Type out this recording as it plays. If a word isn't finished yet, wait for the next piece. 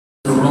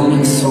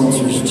Roman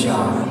soldier's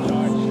job.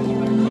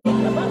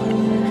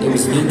 It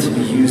was meant to be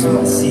used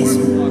by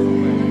Caesar,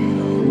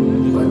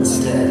 but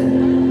instead,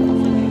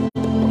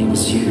 it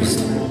was used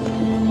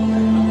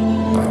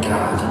by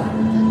God.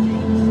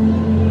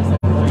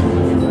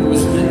 It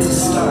was meant to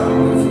stop a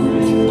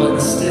movement, but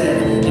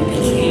instead, it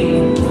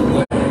became the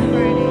way.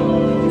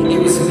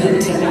 It was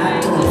meant to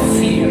act on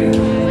fear,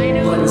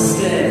 but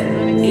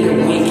instead, it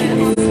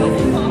awakened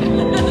faith.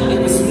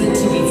 It was meant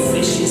to be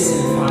vicious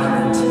and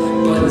violent,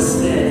 but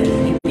instead,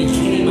 it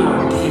became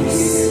our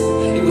peace.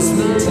 It was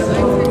meant to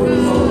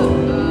uproot hope,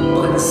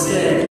 but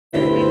instead,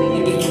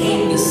 it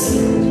became the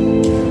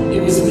sin.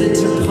 It was meant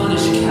to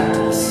punish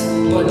captives,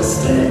 but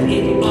instead,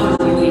 it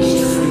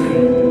unleashed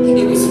freedom.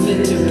 It was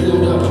meant to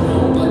build up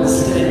Rome, but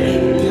instead,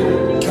 it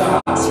built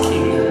God's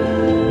kingdom.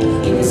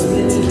 It was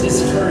meant to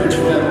discourage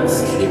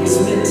rebels. It was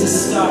meant to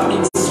stop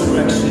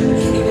insurrection.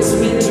 It was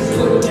meant to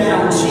put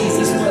down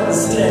Jesus, but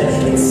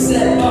instead, it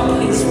set up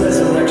his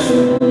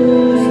resurrection.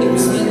 It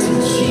was meant to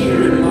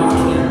jeer and mock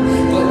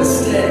him, but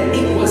instead,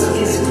 it was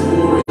his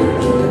glory.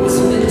 It was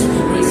meant to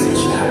erase a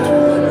chapter,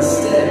 but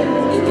instead,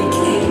 it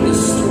became the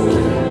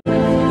story.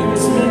 It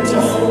was meant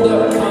to hold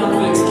up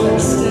convicts, but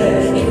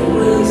instead, it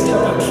raised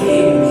up a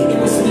king. It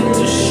was meant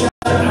to shut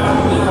our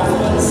mouth,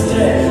 but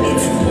instead,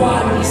 it's why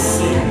we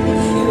sing.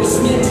 It was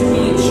meant to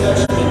be a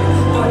judgment,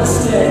 but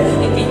instead,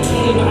 it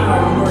became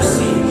our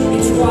mercy.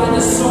 It's why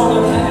the song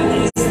of heaven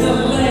is the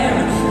Lamb.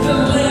 The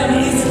Lamb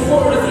is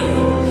worthy.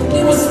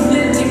 It was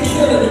meant to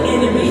kill an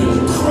enemy,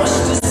 crush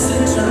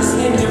dissenters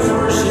and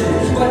diversion,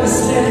 but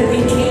instead it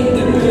became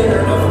the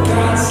banner of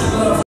God's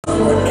love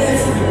for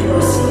every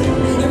person.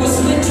 It was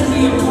meant to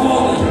be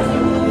appalling,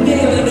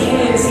 nailing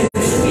hands and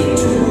feet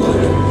to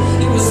wood.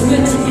 It was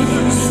meant to be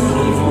used for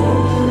evil,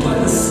 but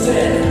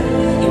instead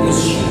it was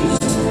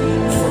used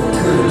for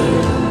good.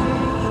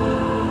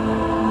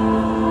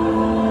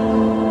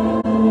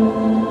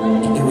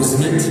 It was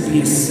meant to be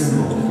a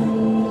symbol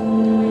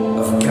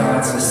of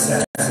God's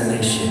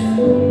assassination,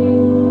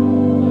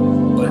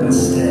 but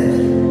instead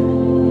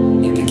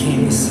it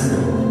became the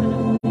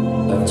symbol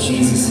of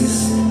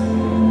Jesus'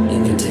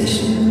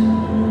 invitation.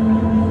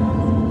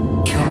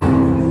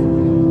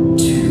 Come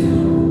to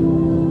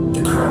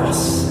the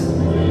cross.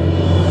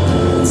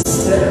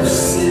 Instead of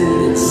sin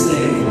and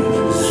stain,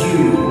 you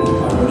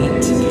are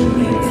meant to be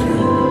made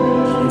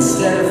clean.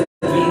 Instead of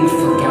being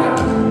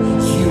forgotten,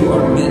 you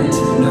are meant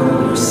to know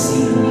your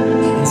sin.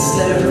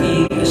 Instead of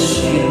being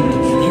ashamed,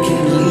 you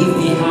can leave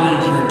behind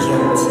your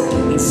guilt.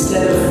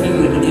 Instead of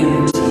feeling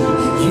empty,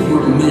 you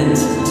were meant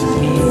to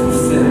be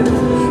fulfilled.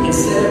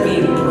 Instead of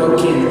being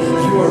broken,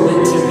 you are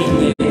meant to be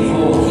made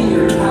whole.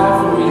 Here,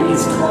 Calvary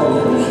is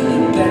calling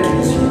and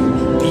beckons you.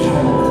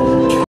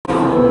 Behold,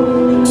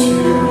 come to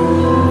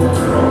the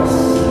cross.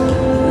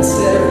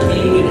 Instead of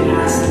being an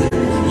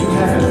accident, you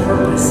have a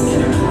purpose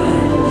and a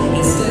plan.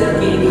 Instead of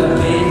being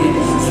abandoned,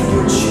 you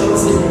were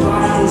chosen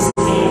by his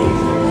hand.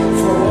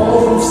 For all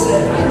who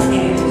said I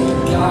can't,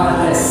 God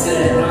has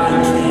said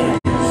I can.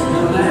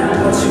 No matter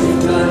what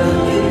you've done,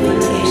 the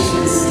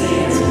invitation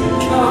stands.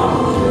 Come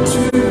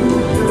to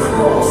the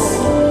cross.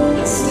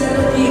 Instead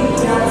of being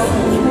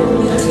doubtful, you are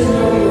meant to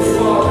know your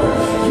Father.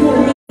 You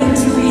are meant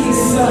to be his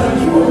son.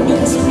 You are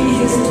meant to be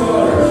his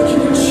daughter. You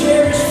were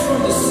cherished from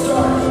the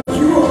start.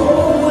 You are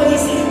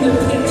always in the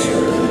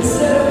picture.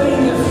 Instead of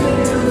being a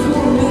victim, you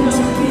are meant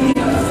to be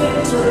a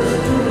victor.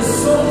 The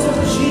result of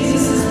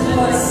Jesus'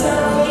 blood,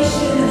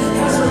 salvation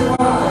has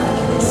arrived.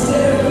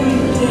 Instead of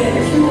being dead,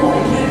 you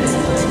are meant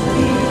to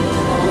be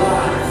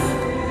alive.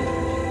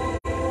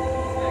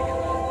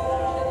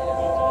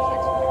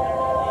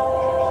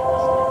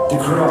 The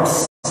cross.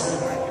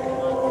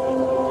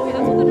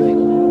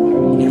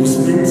 It was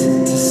meant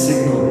to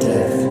signal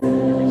death,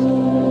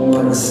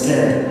 but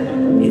instead,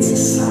 it's a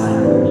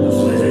sign of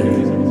living.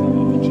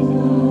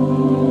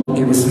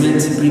 It was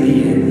meant to be the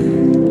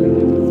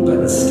end, but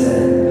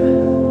instead,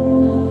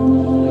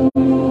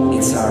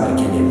 it's our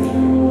beginning.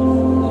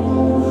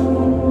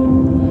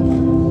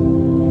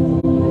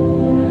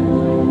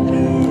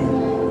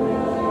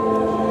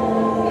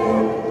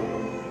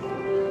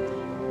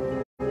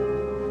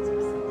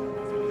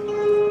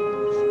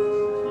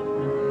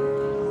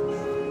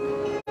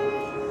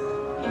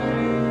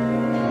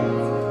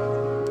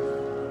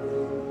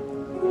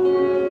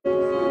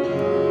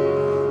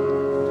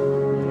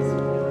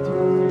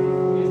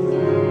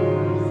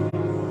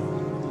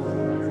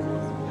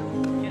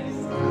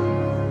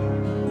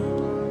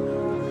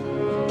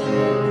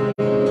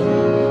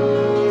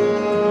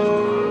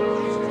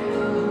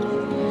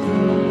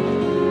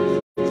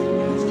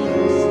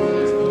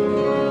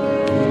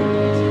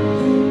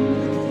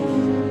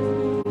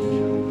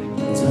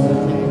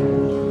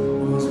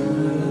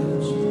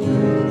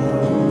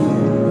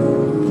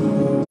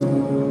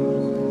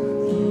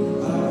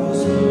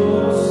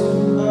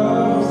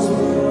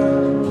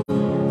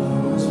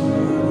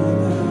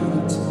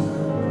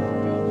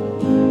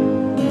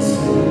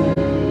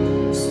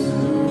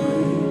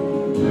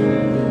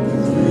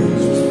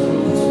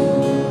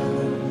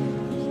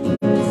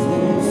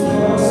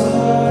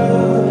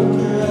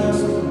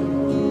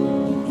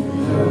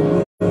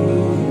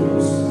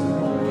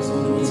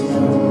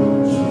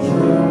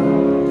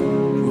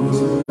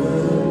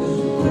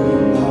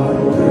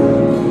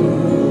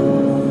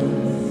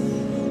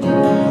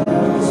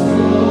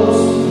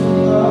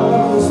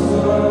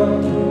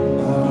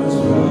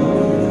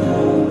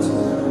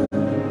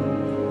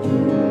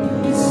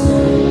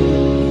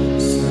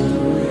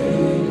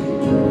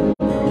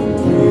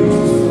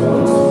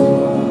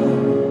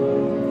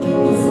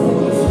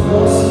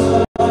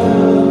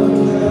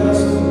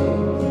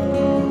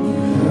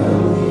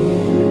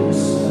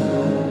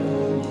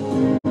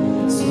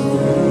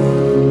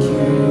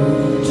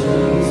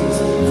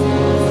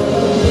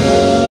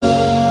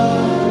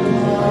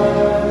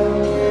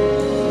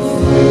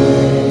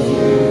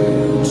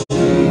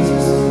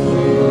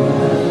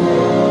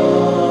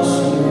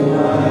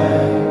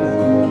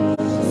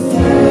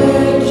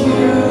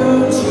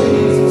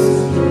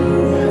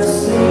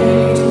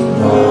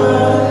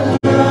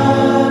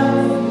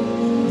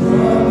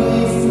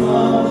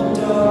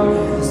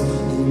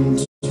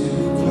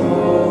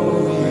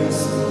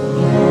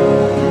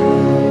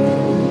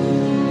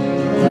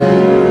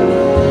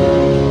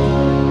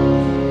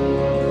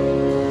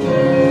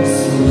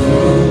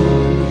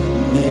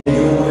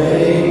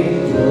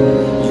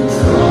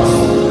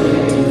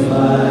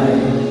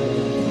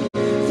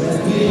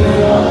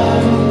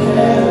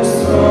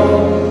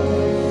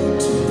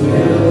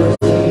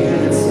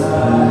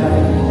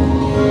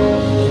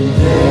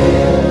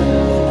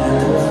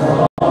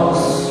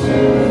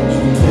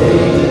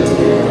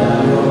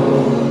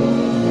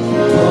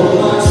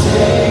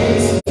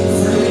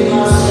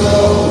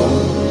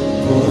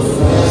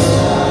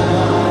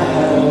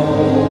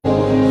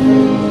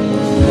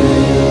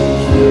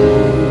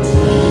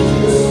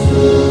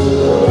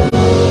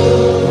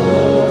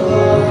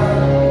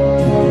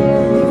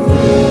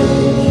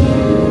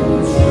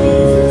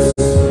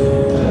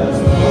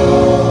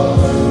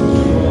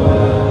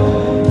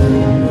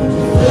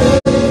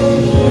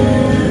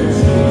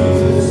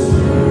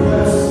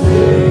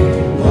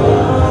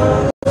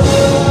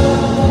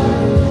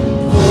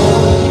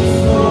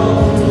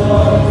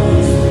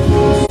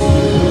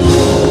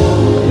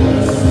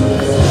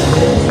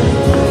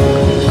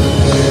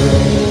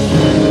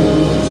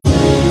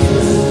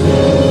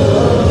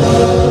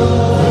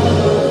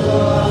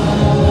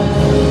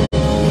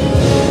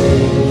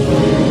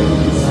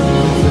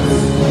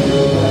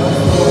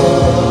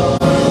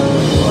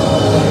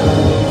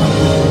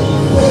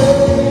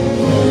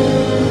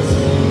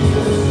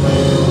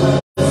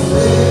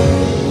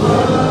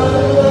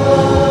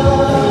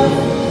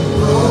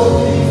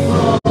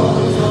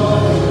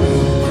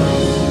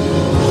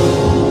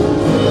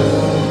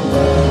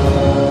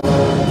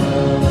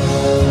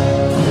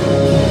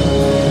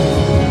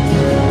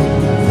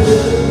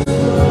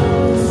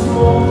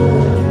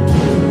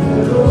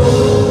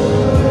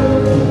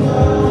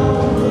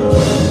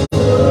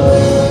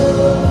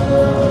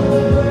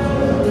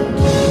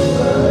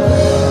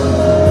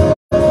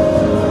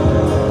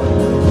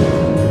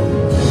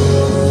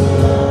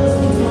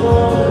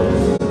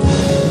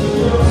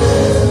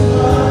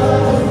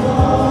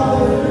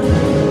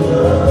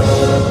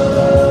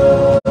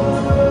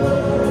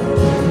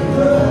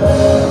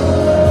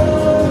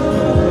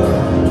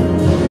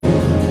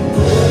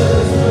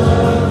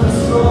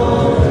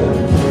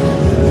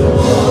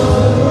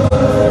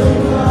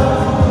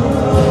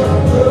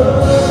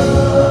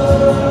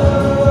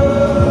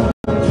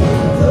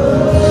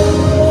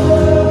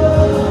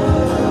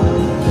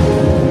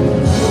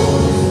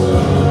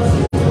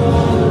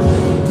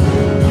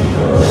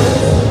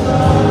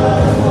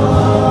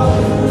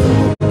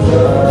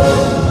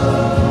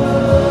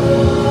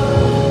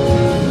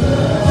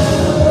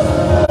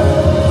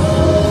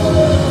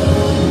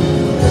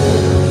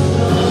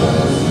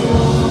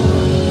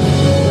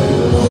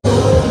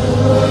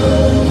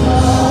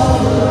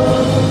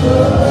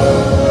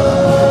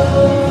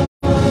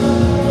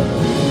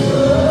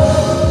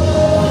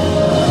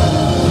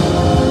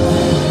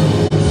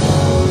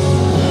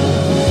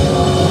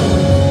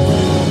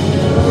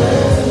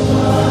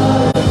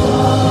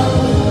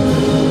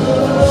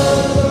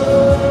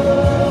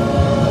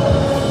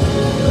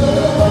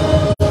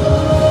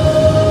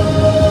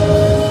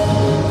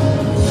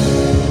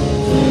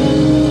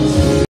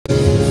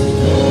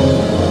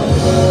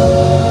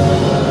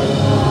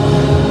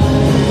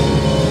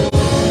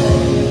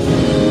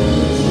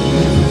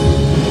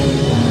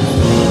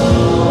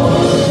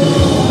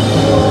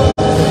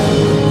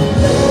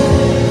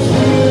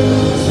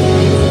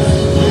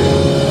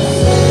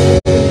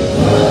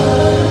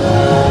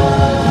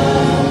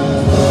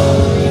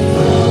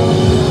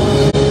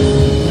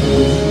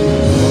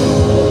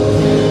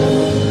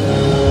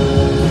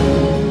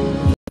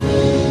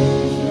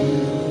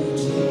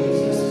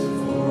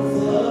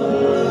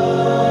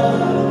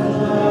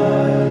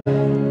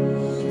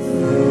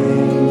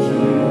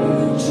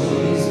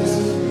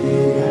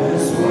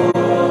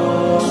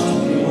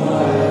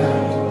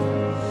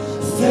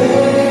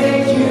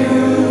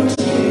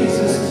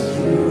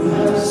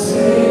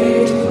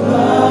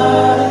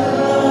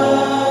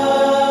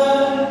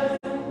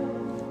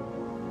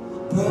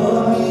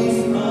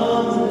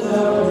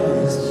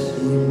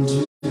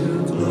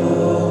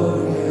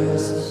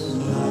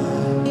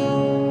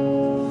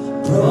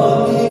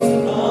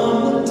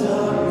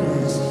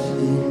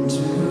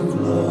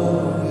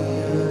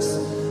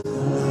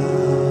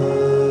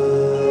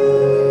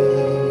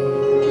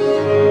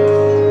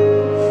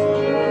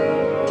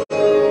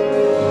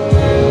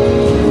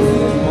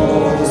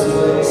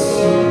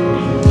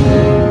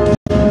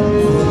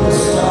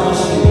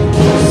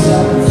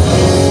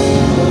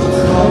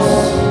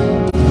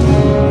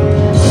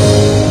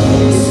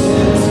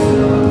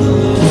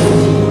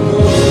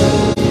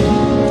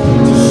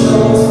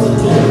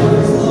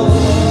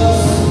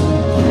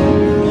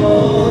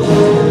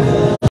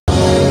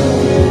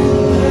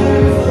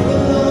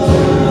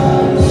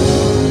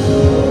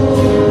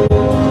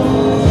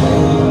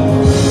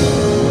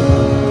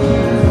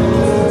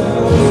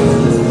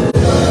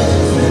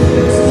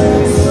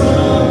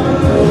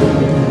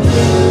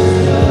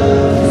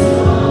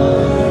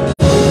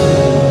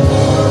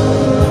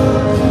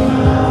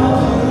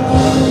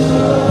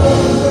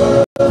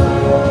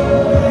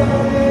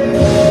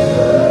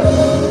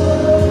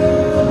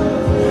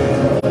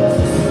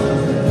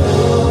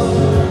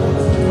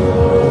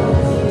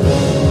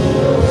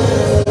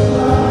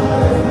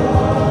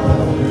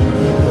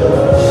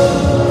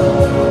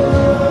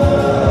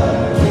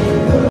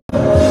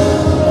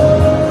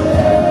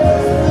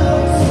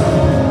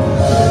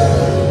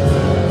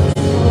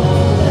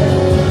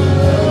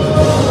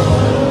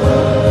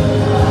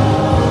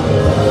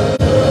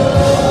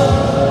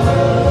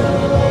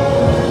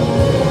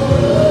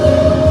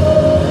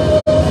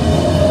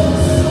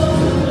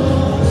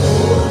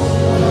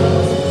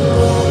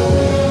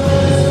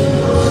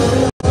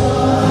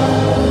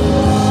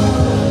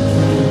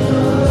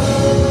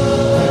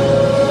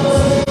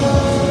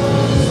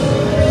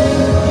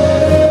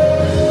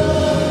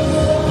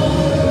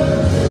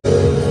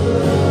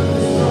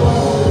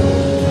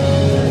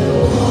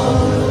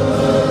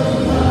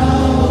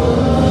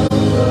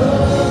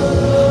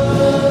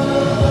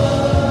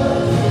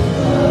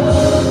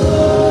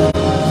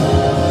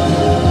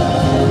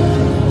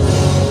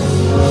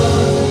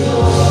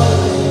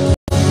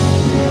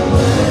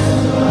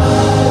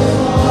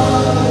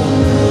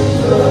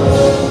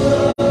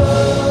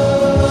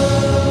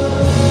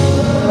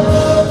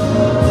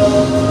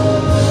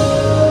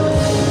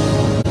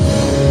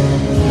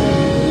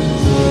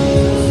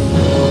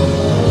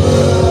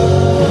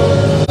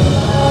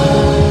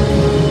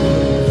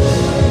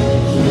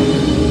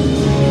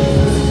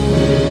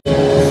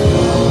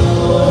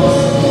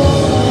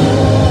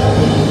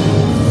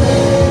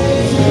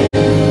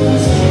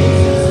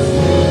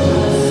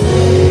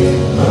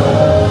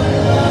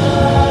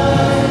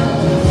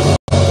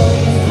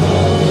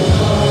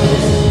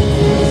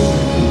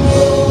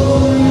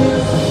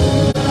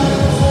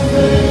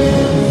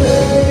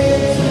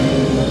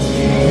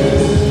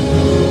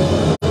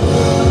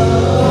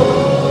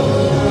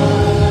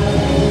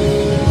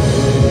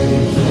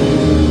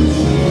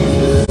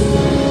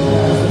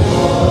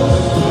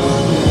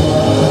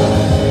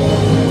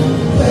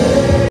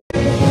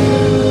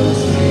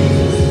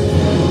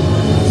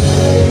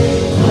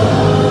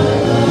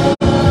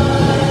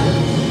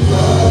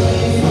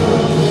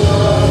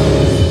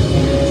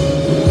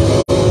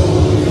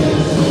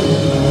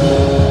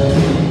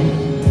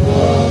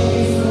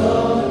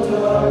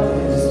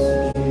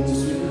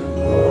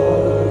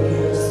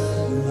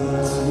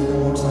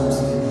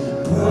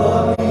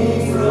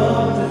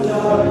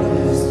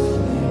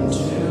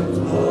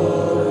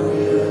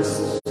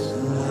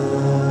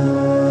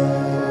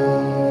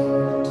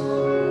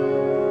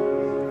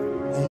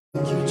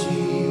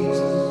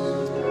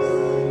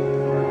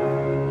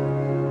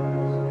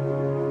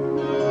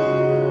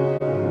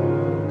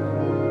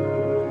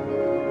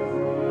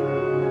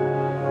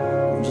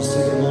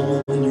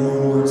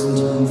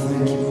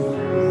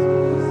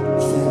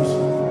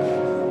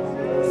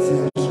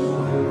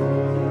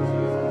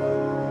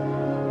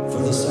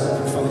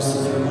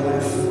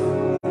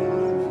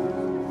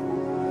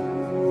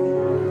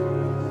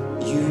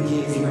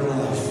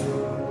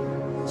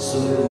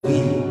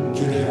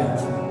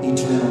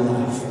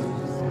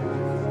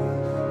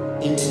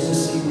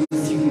 intimacy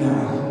with you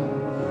now,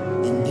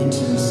 and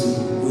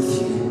intimacy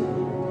with you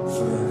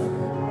forever.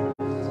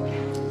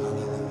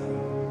 Hallelujah.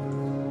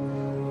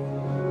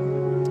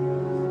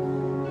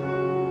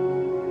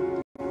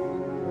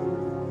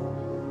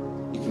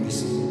 You can be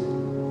seated.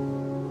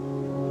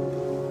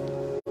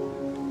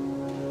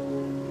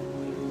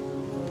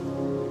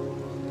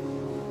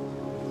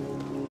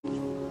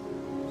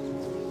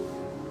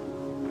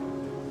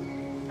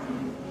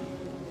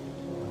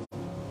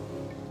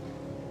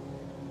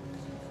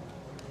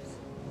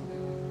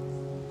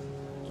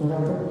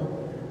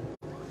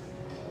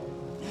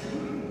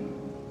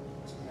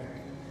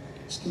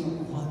 Just give me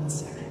 1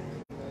 second.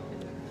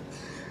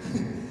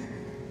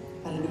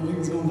 I didn't know he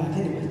was going back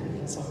anyway.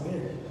 That's all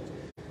good.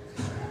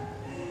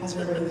 How's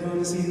everybody doing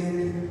this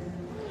evening?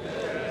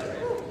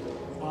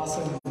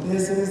 Awesome.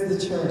 This is the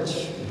church.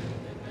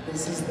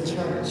 This is the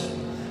church.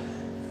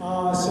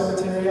 So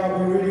today I'll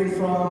be reading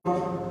from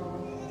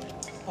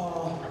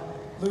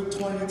Luke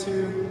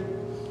 22,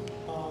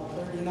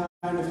 39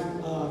 to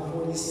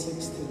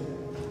 46 today.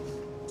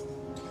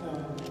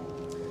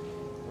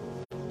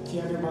 If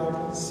you have your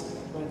Bibles,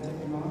 go ahead and take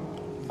them out,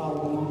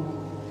 follow along.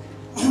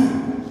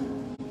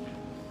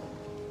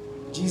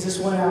 Jesus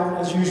went out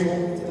as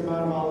usual to the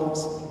Mount of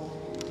Olives,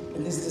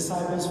 and his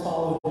disciples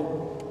followed him.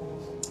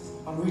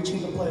 On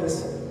reaching the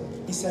place,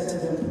 he said to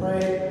them,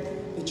 "Pray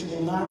that you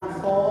will not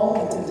fall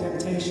into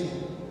temptation."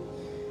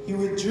 He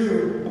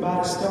withdrew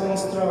about a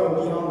stone's throw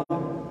beyond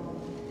them,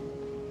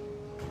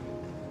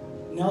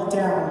 knelt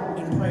down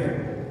and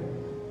prayed,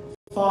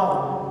 "Father,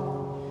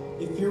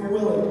 if you are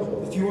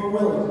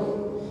willing,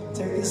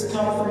 take this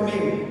cup from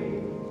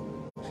me,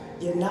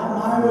 yet not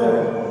my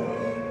will,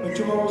 but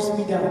yours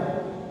be done."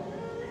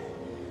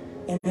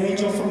 An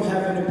angel from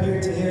heaven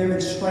appeared to him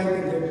and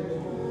strengthened him.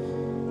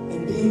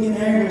 And being in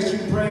anguish, he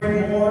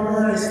prayed more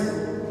earnestly,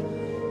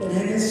 and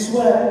in his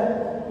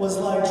sweat was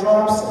like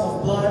drops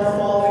of blood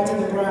falling to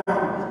the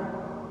ground.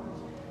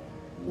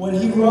 When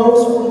he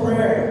rose from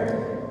prayer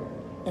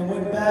and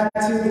went back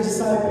to the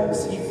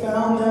disciples, he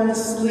found them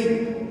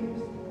asleep,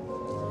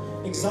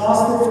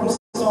 exhausted from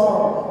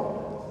sorrow.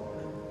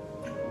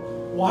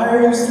 "Why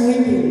are you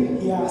sleeping?"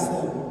 he asked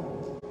them.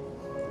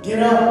 "Get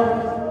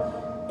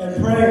up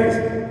and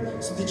pray,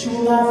 so that you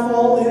will not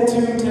fall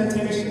into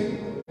temptation."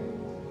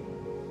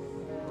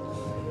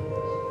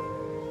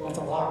 That's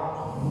a lot.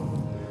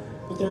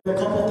 But there are a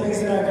couple things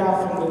that I got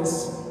from this.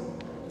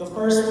 The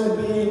first one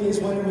being is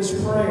when he was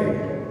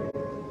praying.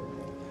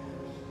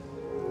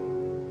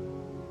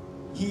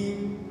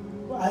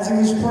 As he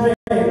was praying,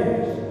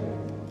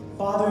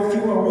 "Father, if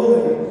you are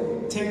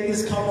willing, take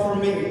this cup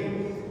from me.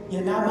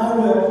 Yet not my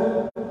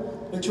will,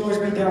 but yours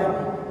be done."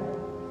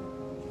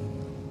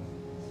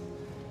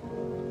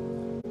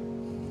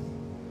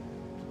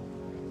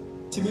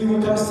 To me,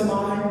 what comes to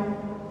mind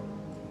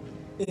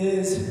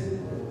is,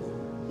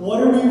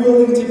 what are we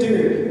willing to do?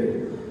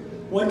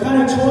 What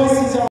kind of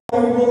choices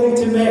are we willing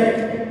to make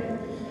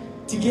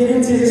to get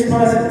into his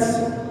presence,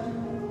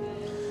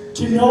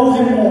 to know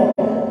him more,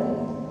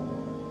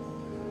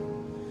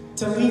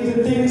 to leave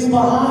the things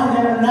behind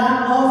that are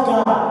not of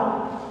God?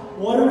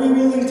 What are we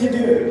willing to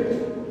do?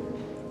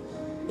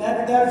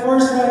 That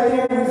verse right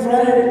there, we've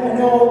read it. I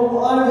know a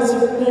lot of us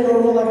have read it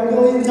over like a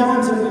million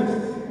times, and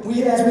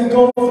we as we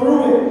go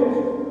through it,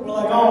 we're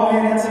like, "Oh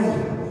man, that's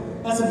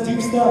some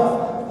deep stuff."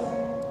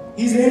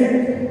 He's in it.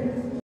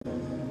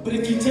 But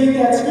if you take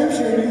that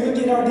scripture and you look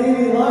at our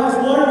daily lives,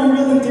 what are we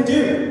willing to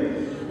do?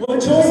 What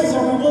choices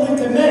are we willing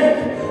to make?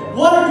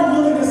 What are we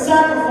willing to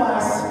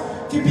sacrifice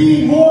to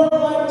be more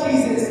like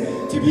Jesus,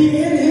 to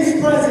be in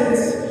his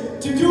presence,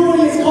 to do what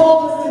he's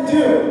called us to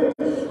do?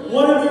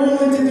 What are we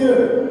willing to do?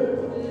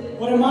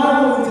 What am I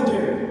willing to do?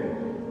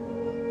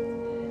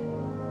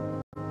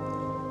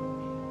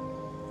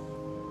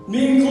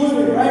 Me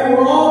included, right?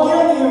 We're all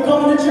guilty of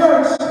coming to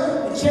church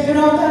and checking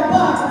off that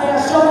box. Hey, I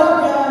showed up,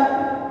 God.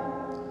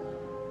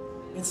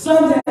 It's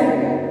Sunday.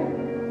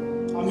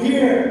 I'm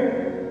here.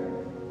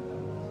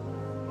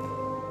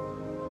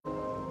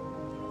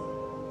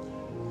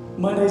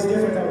 Monday's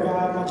different though,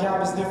 God. My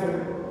job is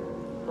different,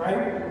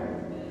 right?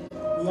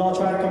 We all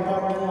try to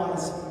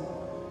compartmentalize.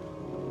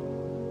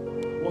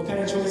 What kind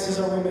of choices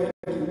are we making?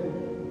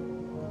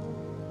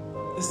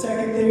 The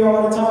second thing I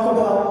want to talk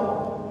about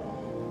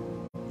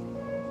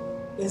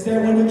is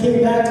that when he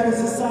came back to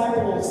his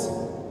disciples,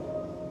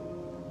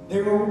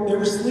 they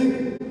were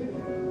sleeping.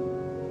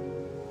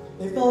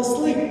 They fell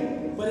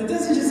asleep. But it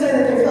doesn't just say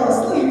that they fell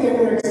asleep, they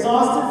were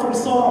exhausted from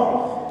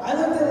sorrow. I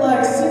looked at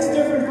like 6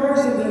 different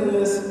versions of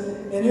this,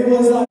 and it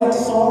was like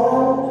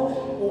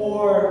sorrow,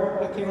 or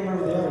I can't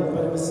remember the other one,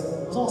 but it was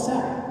all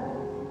sad.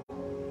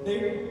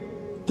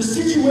 The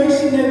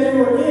situation that they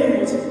were in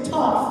was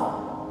tough,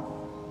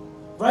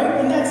 right?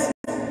 And that's,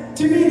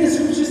 to me, the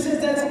scripture says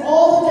that's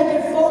all that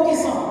they can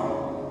focus on.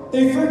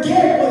 They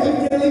forget what he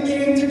really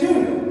came to do,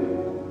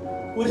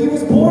 what he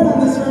was born on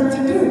this earth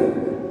to do.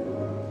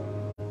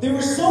 They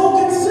were so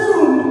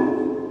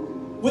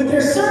consumed with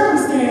their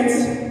circumstance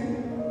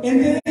and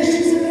the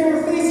issues that they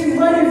were facing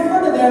right in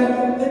front of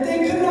them that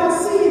they could not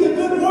see the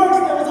good works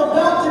that was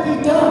about to be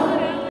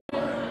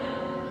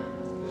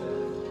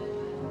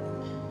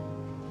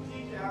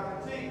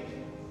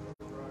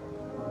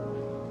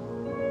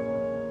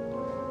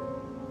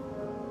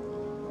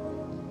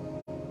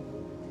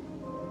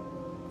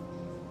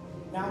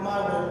Not my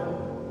will,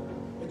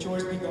 but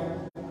yours be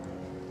done.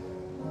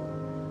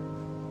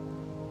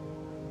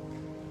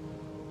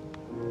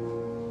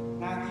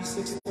 Matthew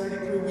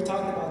 6:33, we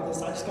talked about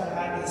this. I just got to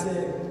add this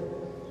in.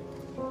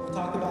 We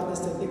talked about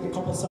this, I think, a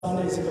couple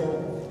Sundays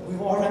ago.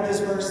 We've all read this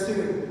verse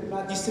too.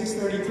 Matthew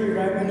 6:33,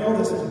 right? We know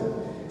this one.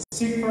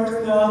 Seek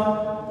first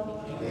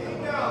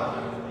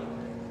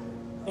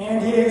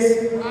and his,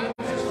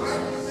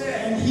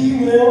 and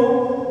he will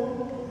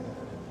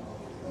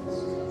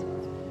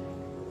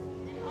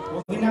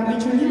he not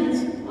meet your needs?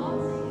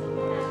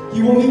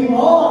 He will meet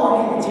all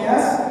our needs,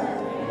 yes?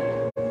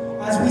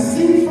 As we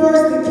seek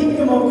first the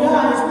kingdom of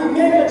God, as we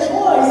make a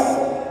choice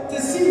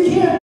to seek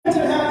him, to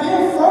have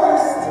him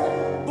first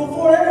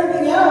before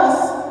everything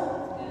else.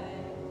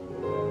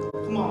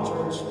 Come on,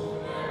 church.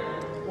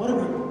 What are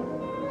we?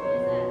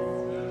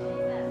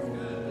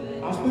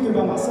 I'm speaking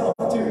about myself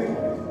too.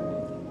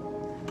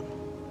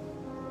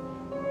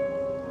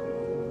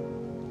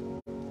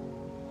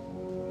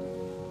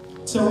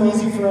 So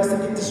easy for us to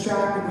get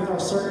distracted with our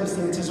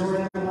circumstances or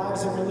in the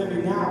lives that we're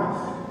living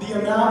now. The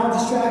amount of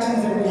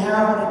distractions that we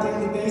have on a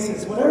daily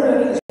basis, whatever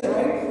it is,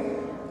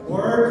 right?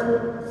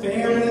 Work,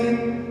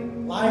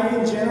 family, life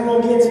in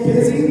general gets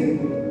busy.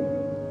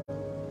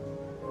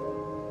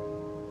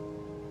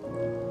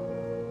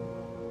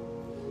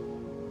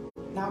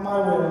 Not my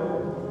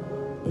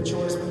will, but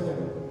yours be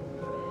done.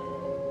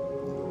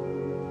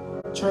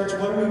 Church,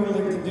 what are we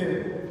willing to do?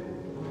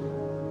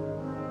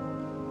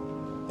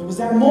 There was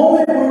that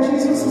moment where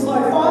Jesus was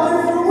like, Father,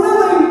 if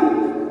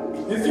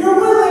you're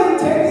willing,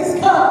 take this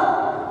cup.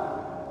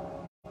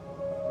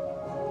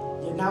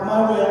 Yet not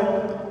my will,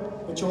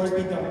 but yours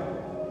be done.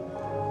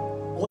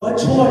 What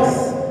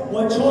choices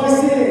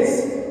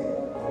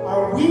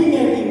are we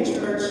making,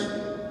 church?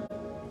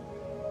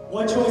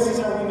 What choices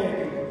are we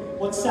making?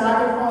 What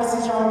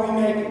sacrifices are we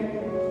making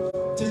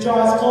to draw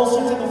us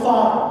closer to the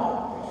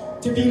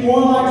Father? To be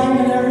more like him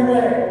in every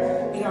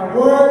way. In our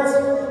words,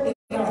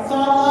 in our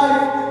thought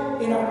life,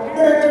 in our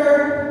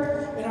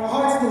character, in our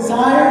heart's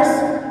desires.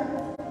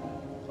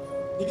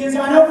 Because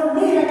I know for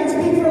me, I can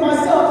speak for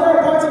myself, there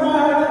are parts of my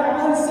heart that are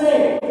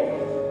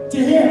unsaved to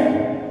him.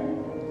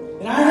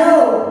 And I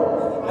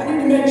know I need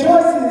to make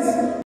choices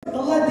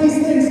to let these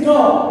things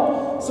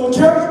go. So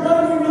church, what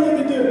are we willing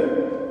to do?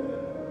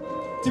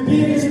 To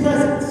be in his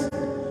presence.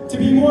 To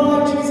be more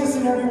like Jesus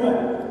in every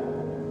way.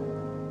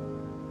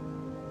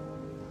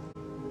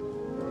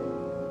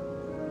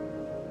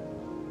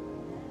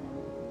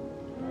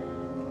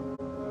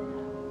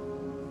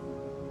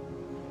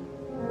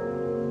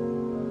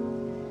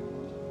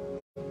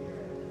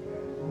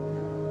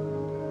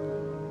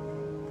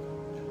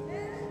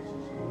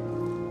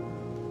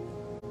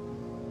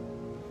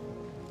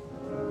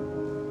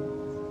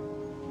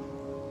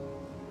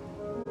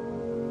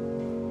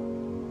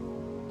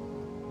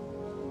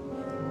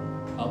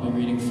 I'll be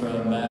reading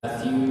from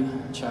Matthew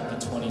chapter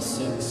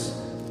 26,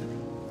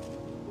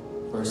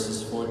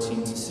 verses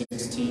 14 to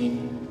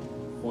 16,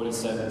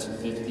 47 to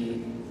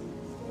 50,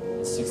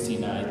 and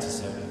 69 to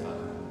 75.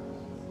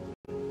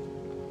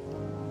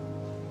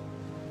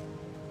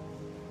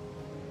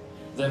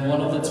 Then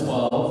one of the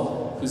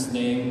 12, whose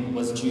name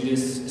was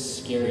Judas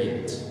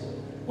Iscariot,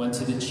 went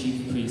to the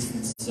chief priests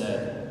and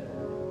said,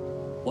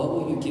 "What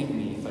will you give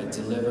me if I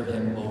deliver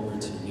him over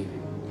to you?"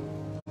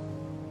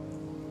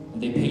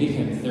 And they paid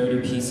him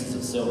 30 pieces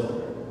of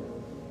silver.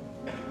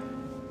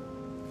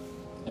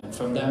 And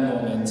from that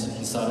moment,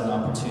 he sought an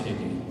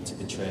opportunity to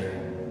betray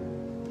him.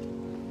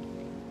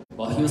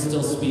 While he was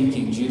still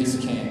speaking, Judas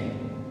came,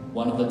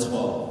 one of the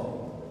 12,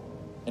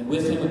 and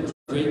with him a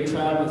great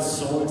crowd with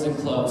swords and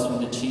clubs from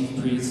the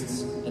chief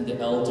priests and the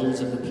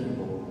elders of the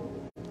people.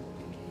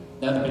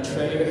 Now the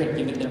betrayer had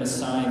given them a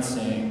sign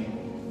saying,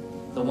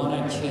 "The one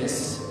I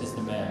kiss is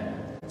the man.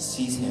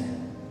 Seize him."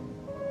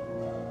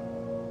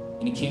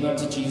 And he came up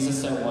to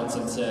Jesus at once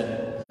and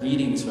said,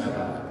 "Greetings,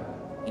 Rabbi,"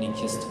 and he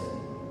kissed him.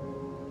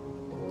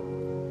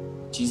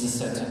 Jesus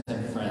said to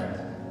him, "Friend,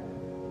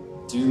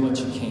 do what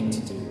you came to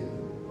do."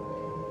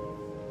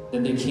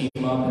 Then they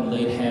came up and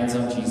laid hands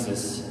on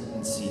Jesus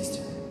and seized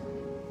him.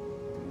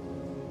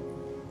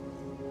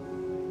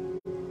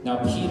 Now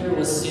Peter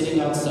was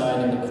sitting outside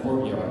in the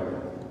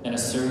courtyard, and a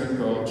servant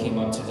girl came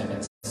up to him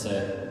and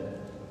said,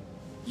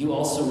 "You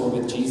also were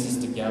with Jesus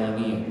the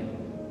Galilean."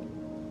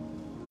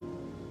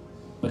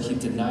 But he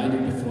denied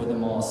it before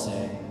them all,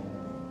 saying,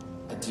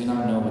 "I do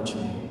not know what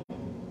you mean."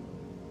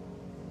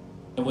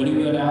 And when he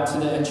went out to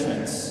the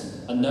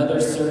entrance,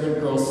 another servant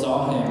girl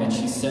saw him, and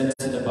she said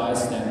to the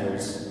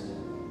bystanders,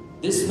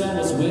 "This man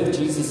was with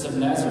Jesus of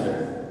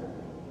Nazareth."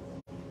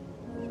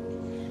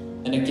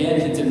 And again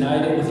he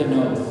denied it with an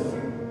oath,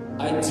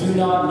 "I do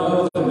not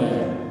know the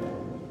man."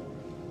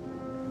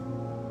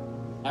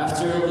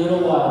 After a little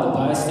while, the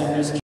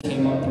bystanders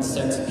came up and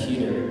said to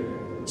Peter,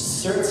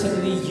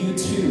 "Certainly you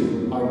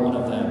too are one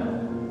of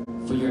them,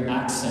 for your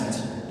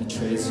accent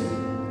betrays you."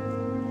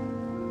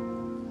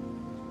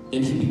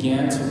 Then he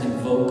began to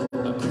invoke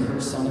a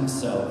curse on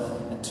himself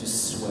and to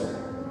swear,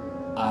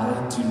 "I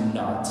do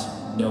not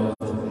know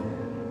the man."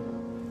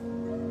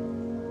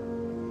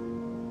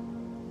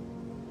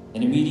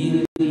 And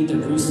immediately the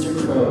rooster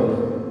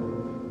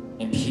crowed,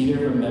 and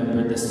Peter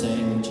remembered the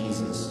saying of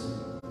Jesus,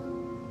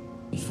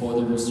 "Before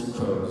the rooster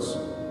crows,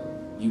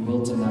 you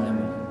will deny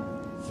me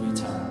 3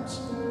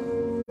 times."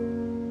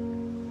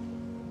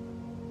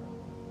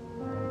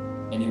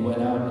 And he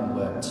went out and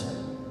wept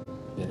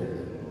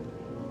bitterly.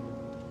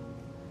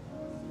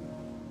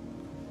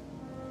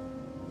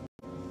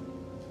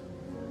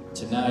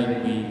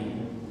 Tonight we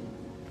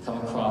come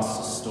across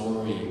a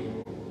story,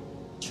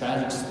 a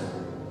tragic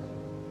story,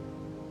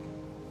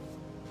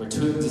 where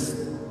two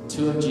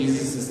of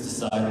Jesus'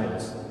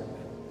 disciples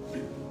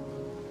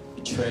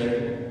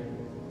betray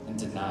and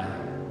deny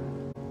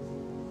him.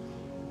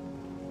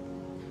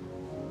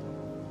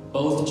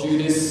 Both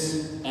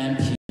Judas and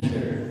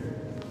Peter,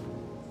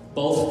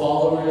 both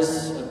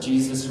followers of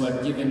Jesus who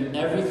had given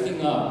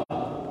everything up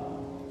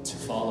to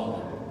follow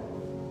him.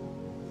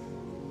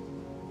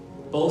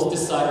 Both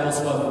disciples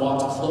who have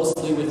walked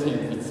closely with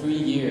him for 3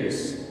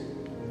 years,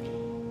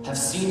 have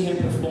seen him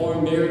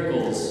perform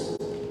miracles,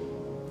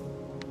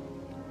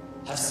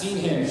 have seen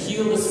him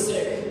heal the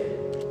sick,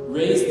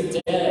 raise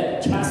the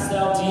dead, cast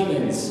out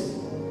demons.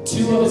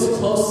 2 of his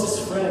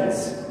closest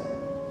friends,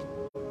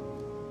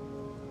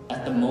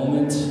 at the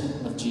moment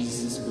of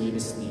Jesus'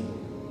 greatest need,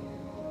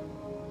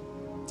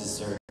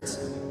 deserts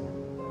him.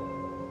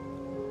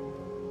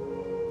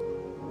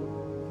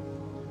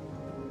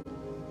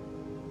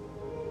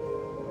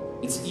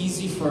 It's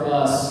easy for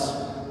us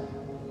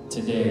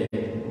today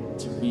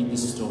to read the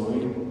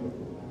story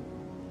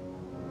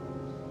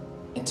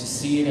and to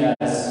see it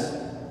as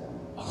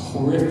a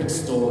horrific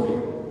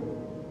story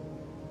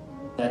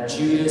that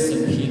Judas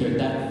and Peter,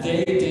 that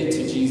they did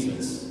to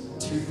Jesus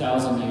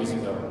 2,000 years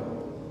ago.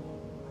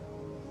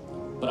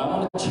 But I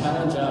want to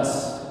challenge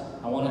us,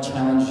 I want to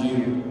challenge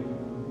you,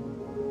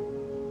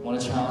 I want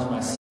to challenge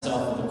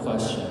myself with a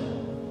question.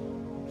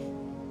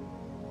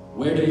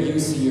 Where do you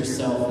see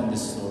yourself in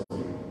this story?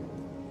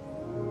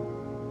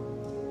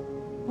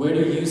 Where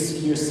do you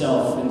see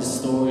yourself in the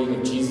story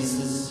of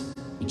Jesus'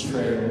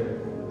 betrayal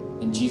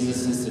and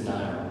Jesus'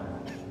 denial?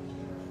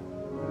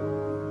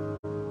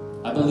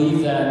 I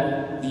believe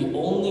that the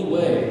only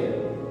way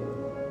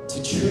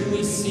to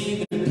truly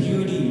see the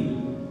beauty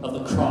of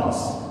the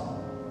cross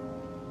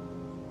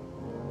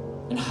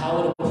and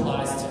how it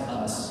applies to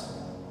us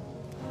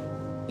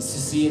is to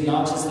see it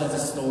not just as a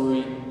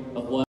story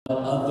of what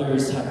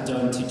others have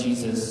done to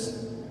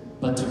Jesus,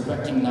 but to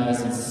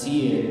recognize and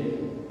see it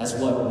as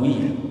what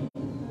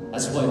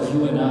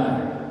you and I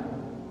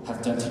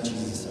have done to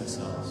Jesus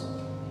ourselves.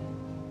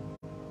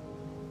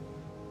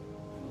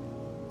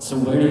 So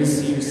where do you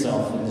see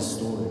yourself in this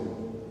story?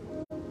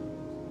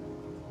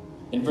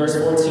 In verse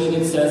 14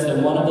 it says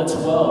that one of the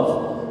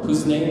 12,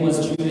 whose name was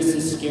Judas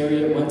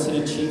Iscariot, went to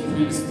the chief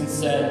priest and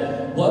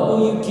said, "What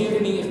will you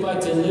give me if I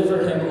deliver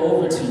him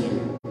over to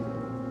you?"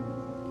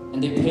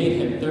 And they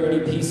paid him 30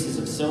 pieces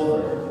of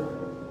silver.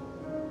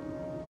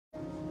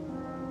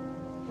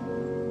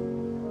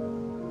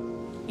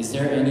 Is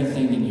there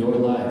anything in your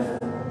life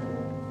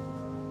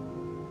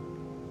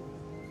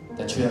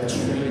that you have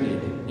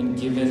traded and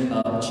given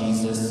up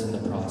Jesus in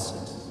the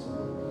process?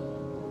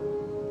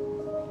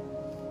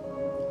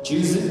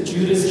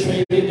 Judas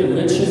traded the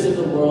riches of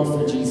the world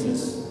for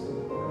Jesus.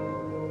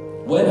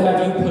 When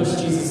have you pushed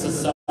Jesus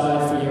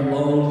aside for your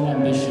own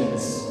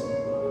ambitions,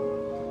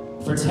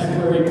 for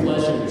temporary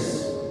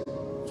pleasures,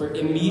 for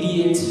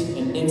immediate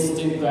and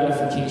instant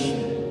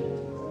gratification?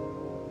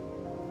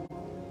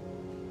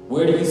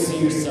 Where do you see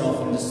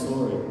yourself in the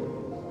story?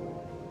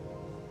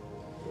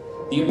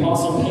 The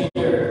Apostle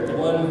Peter, the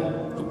one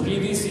who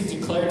previously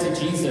declared to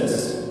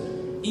Jesus,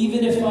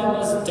 "Even if I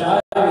must die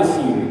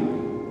with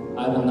you,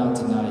 I will not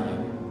deny you."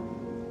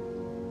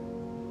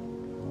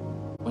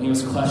 When he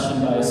was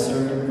questioned by a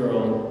servant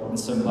girl and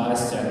some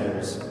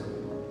bystanders,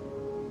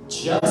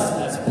 just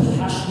as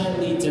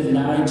passionately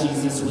denied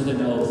Jesus with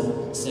an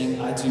oath, saying,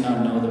 "I do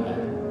not know the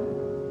man."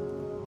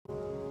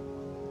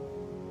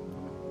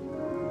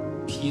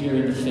 Peter,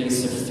 in the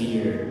face of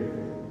fear,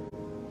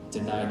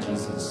 denied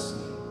Jesus,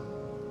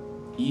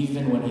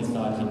 even when he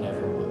thought he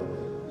never would.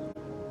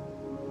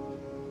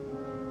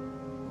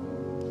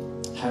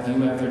 Have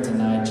you ever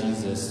denied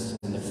Jesus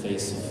in the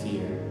face of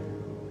fear?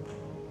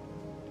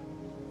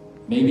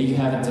 Maybe you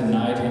haven't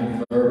denied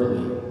him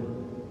verbally,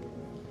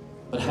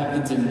 but have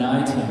you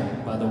denied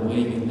him by the way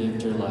you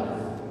lived your life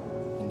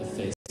in the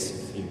face of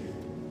fear?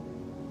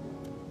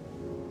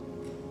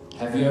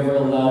 Have you ever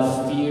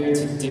allowed fear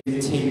to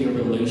dictate your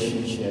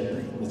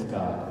relationship with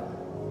God?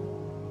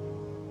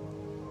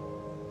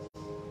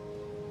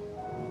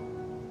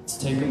 Let's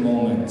take a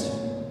moment.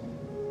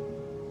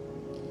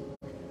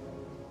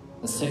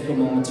 Let's take a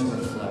moment to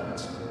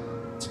reflect,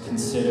 to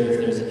consider if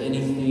there's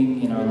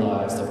anything in our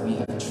lives that we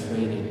have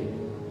traded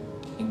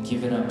and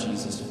given up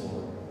Jesus for.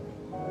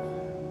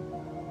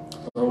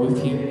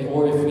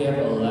 Or if we have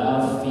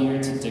allowed fear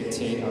to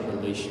dictate our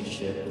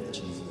relationship with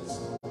Jesus.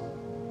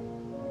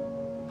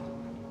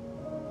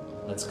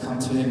 Let's come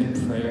to him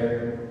in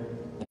prayer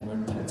and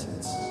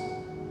repentance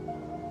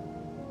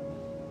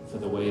for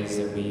the ways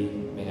that we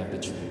may have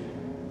betrayed him.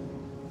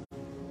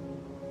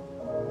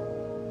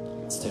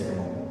 Let's take a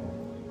moment.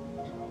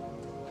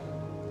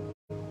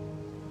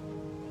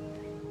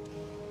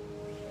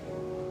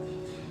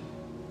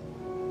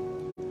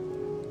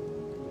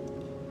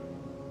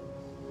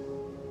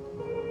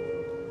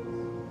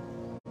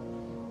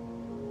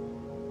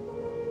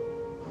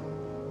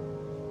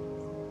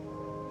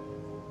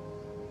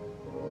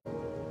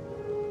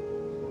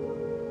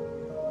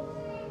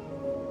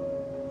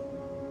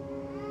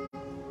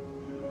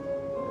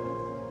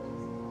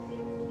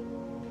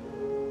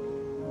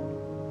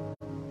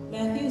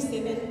 Matthew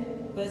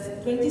 7, verse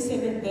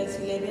 27, verses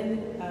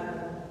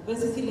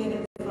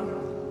 11 from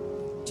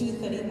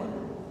 2:31.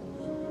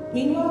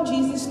 Meanwhile,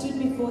 Jesus stood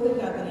before the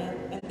governor,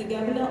 and the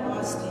governor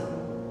asked him,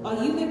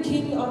 "Are you the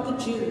king of the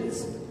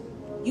Jews?"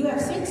 "You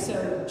have said so,"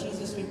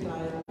 Jesus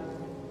replied.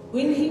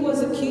 When he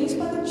was accused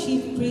by the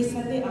chief priests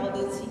and the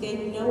elders, he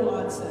gave no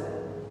answer.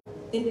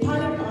 Then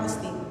Pilate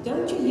asked him,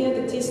 "Don't you hear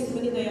the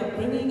testimony they are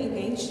bringing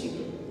against you?"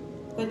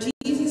 But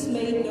Jesus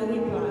made no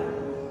reply,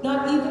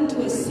 not even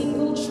to a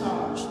single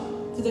charge,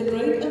 to the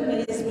great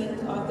amazement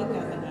of the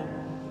governor.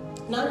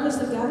 Now it was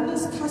the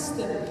governor's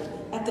custom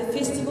at the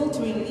festival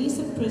to release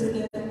a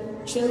prisoner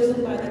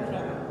chosen by the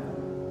crowd.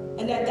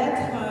 And at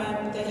that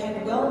time they had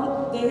a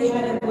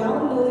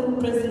well-known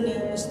prisoner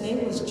whose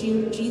name was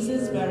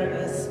Jesus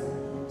Barabbas.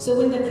 So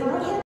when the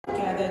crowd had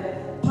gathered,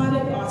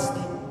 Pilate asked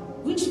them,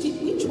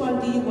 which one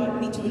do you want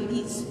me to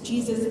release,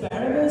 Jesus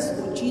Barabbas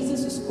or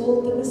Jesus who's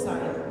called the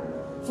Messiah?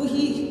 For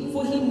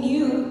he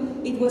knew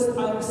it was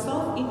out of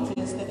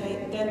self-interest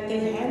that they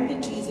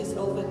handed Jesus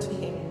over to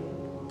him.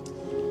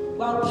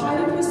 While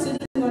Pilate was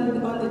sitting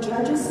on the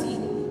judge's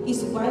seat,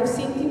 his wife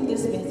sent him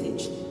this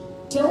message: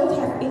 "Don't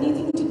have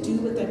anything to do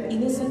with that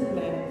innocent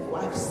man, for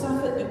I've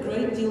suffered a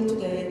great deal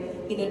today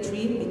in a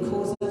dream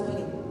because of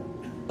him."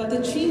 But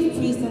the chief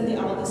priests and the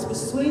elders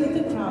persuaded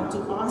the crowd to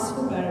ask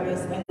for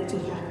Barabbas and to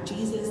have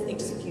Jesus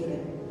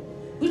executed.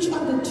 "Which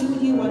of the two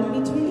do you want me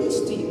to release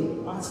to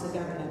you?" asked the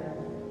governor.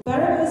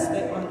 "Barabbas,"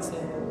 they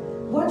answered.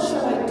 "What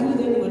shall I do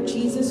then with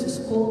Jesus who's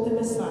called the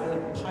Messiah?"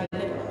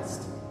 Pilate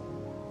asked.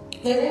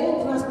 They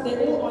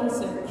all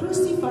answered,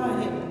 "Crucify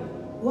him."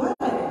 "Why?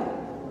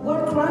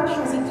 What crime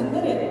has he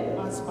committed?"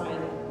 asked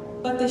Pilate.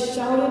 But they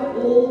shouted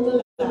all the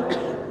louder,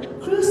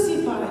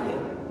 "Crucify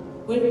him."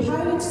 When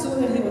Pilate saw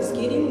that he was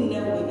getting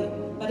nowhere,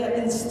 but that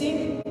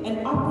instead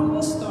an uproar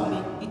was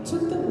starting, he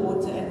took the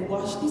water and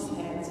washed his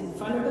hands in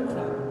front of the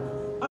crowd.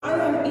 "I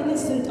am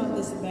innocent of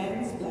this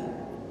man's blood,"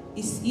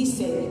 he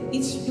said.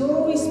 "It's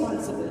your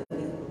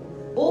responsibility."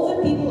 All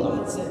the people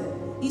answered,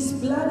 "His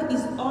blood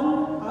is on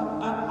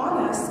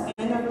us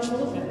and our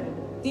children."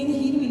 Then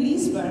he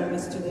released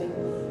Barabbas to them,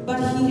 but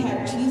he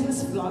had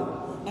Jesus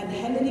flogged and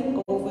handed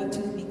him over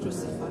to be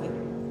crucified.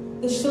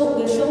 The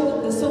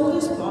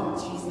soldiers mocked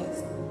Jesus.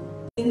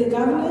 Then the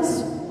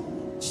governors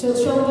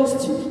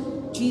soldiers took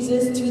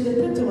Jesus to the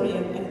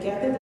praetorium and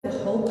gathered the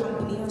whole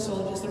company of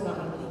soldiers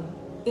around him.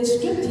 They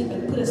stripped him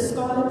and put a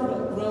scarlet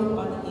robe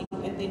on him,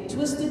 and then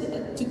twisted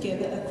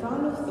together a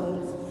crown of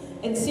thorns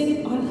and set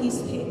it on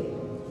his head.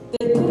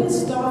 They put a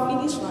staff in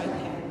his right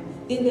hand.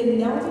 Then they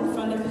knelt in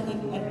front of him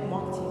and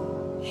mocked him.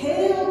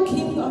 "Hail,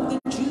 King of the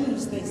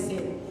Jews," they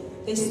said.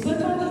 They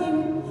spit on him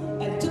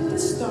and took the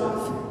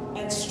staff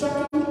and struck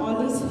him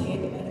on his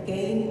head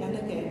again and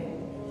again.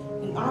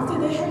 And after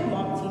they had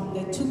mocked him,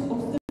 they took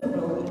off the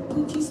robe and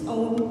put his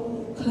own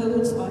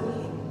clothes on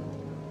him.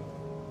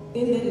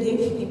 Then they led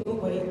him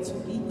away to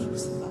be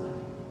crucified.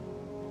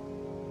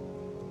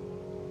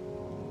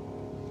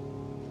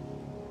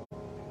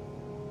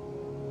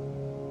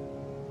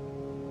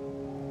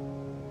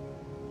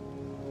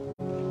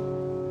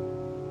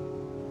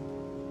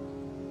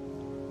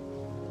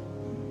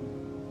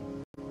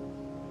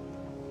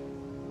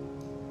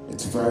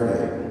 It's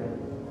Friday.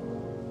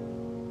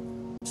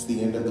 It's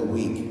the end of the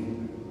week.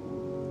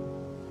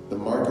 The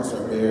markets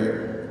are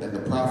bare and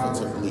the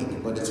profits are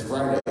bleak, but it's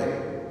Friday.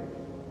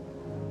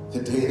 The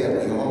day that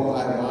we all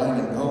buy wine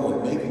and go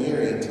and make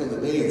merry until the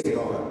day is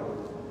gone.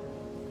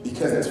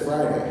 Because it's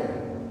Friday.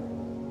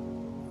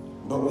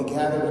 But we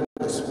gather in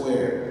the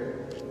square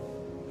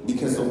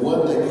because the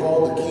one they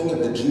call the King of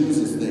the Jews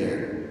is there.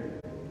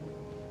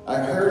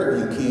 I've heard of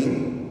you, King,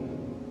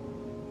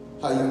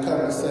 how you come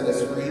to set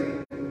us free.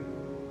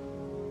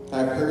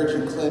 I've heard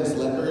you cleanse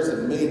lepers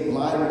and made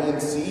blind men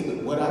see,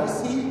 but what I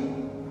see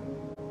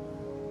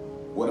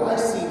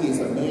is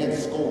a man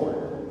scorned,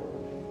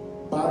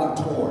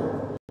 body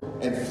torn,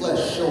 and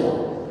flesh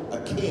shorn, a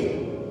king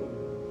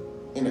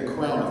in a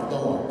crown of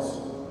thorns.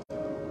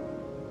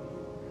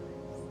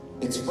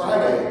 It's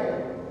Friday.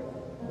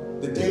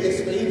 The day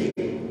is fading.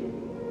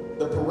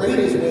 The parade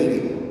is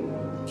waiting.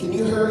 Can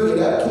you hurry it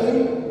up, King?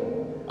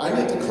 I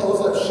need to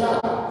close up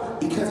shop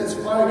because it's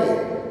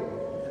Friday.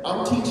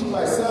 I'm teaching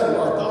my son,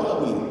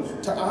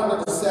 Bartholomew, to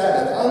honor the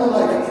Sabbath,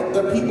 unlike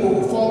the people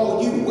who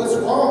follow you. What's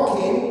wrong,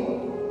 King?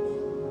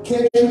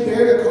 Can't you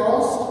bear the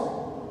cross?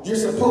 You're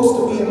supposed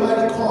to be a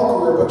mighty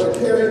conqueror, but you're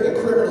carrying a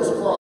criminal's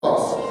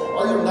cross.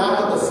 Are you not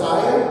the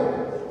Messiah?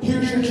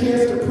 Here's your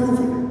chance to prove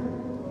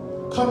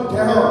it. Come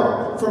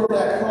down from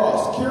that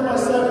cross. Cure my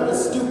son of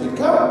his stupid.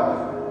 Come.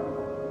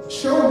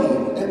 Show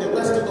me and the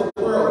rest of the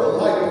world the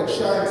light that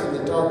shines in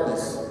the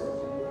darkness.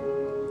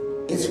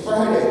 It's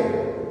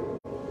Friday.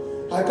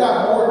 I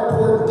got more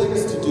important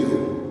things to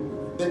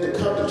do than to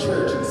come to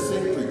church and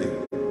sing for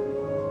you.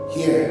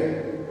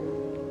 Here,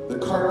 the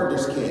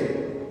carpenter's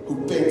kid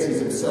who fancies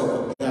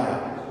himself a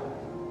God.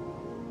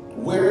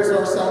 Where is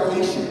our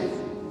salvation?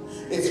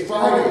 It's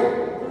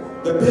Friday.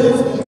 The bills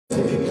need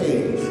to be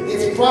paid.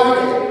 It's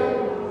Friday.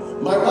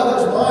 My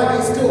mother's mind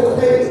is still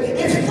crazy.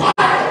 It's Friday.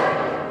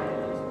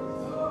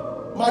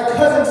 My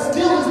cousin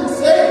still isn't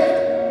saved.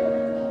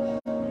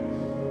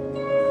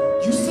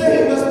 You say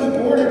he must be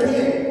born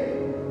again,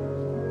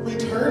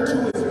 return to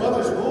his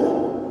mother's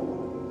womb,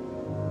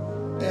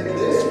 and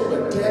this from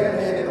a dead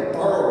man in a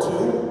borrowed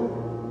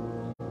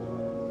tomb.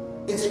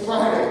 It's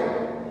Friday.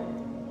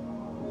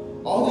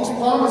 All these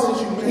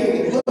promises you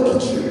made, and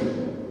look at you.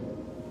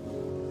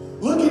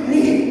 Look at me.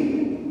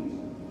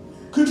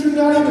 Could you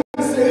not even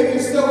save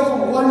yourself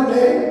from one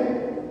man?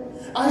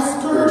 I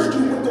scourged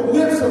you with the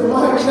whips of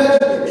my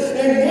judgment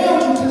and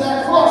nailed you to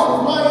that cross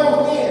with my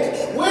own hands.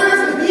 Where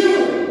is the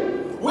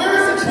healing? Where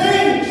is the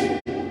change?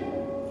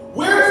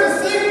 Where is the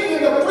safety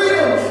and the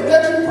freedom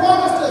that you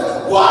promised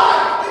us?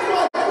 Why is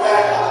my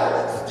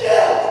grandmother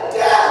still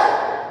dead?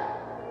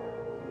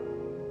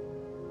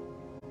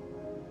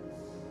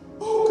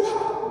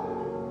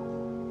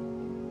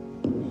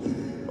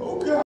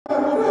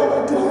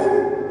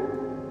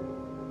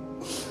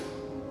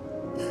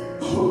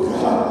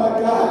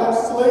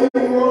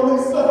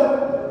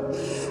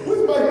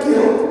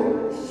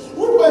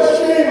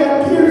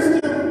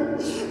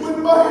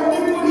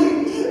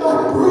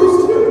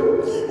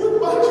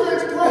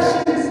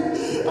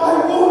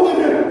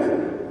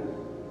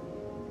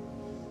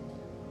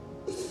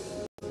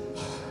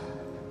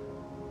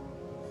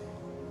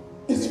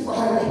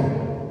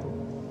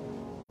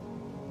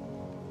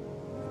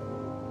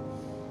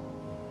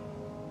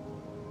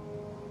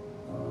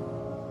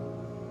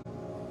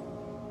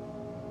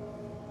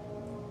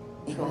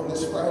 And on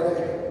this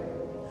Friday,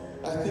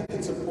 I think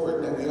it's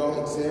important that we all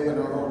examine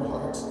our own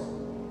hearts.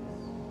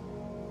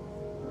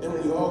 And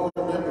we all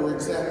remember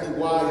exactly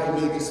why he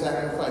made the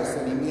sacrifice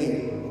that he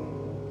made.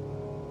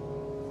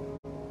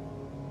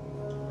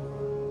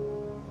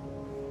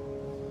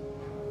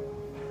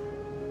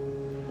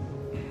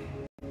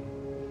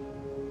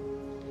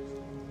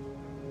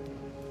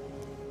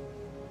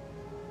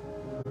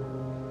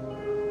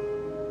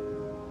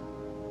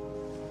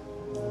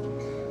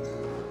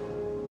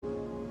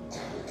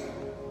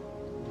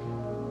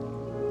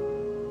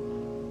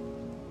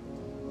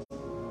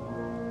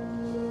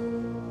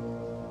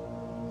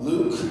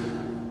 Luke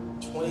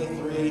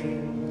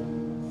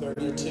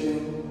 23:32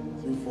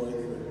 through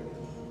 43.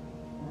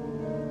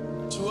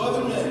 Two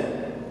other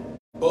men,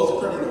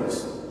 both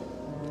criminals,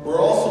 were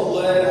also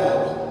led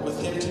out with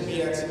him to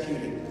be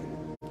executed.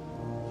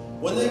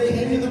 When they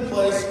came to the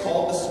place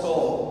called the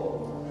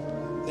Skull,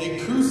 they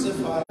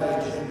crucified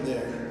him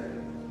there,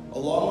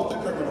 along with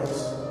the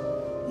criminals,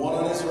 one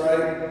on his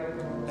right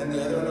and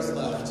the other on his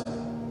left.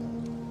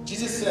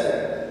 Jesus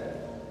said,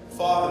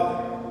 "Father,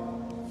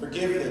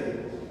 forgive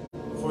them,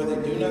 for they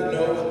do not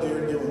know what they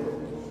are doing."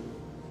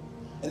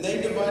 And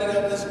they divided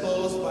up his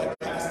clothes by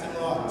casting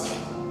lots.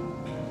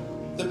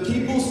 The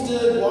people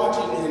stood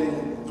watching,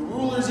 and the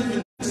rulers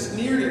even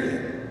sneered at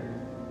him.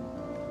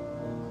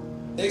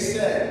 They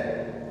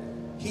said,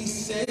 "He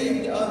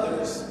saved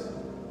others,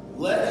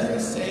 let him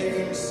save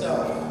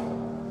himself.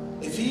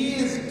 If he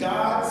is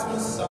God's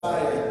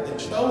Messiah, the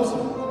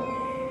chosen one."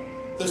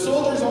 The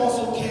soldiers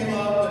also came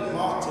up and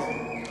mocked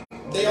him.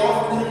 They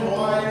offered him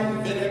wine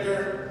and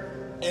vinegar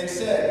and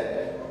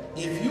said,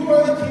 "If you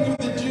are the king of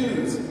the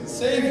Jews,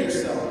 save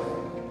yourself."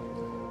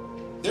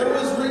 There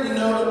was a written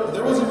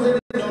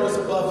notice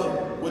above him,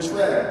 which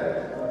read,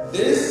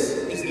 "This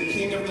is the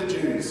King of the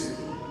Jews."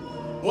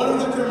 One of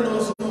the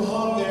criminals who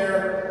hung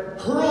there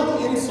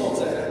hurled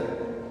insults at him.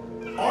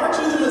 "Aren't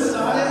you the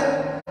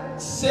Messiah?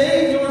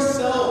 Save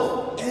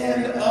yourself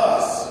and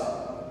us."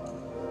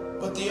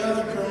 But the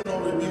other criminal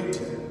rebuked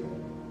him.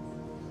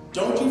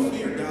 "Don't you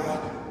fear God?"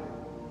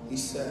 he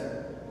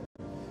said.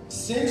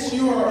 "Since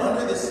you are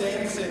under the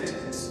same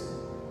sentence,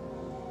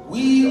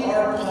 we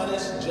are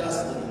punished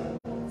justly,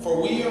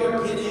 for we are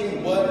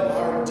getting what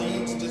our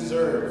deeds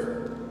deserve.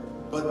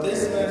 But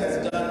this man has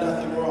done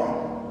nothing wrong."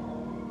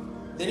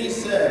 Then he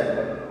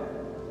said,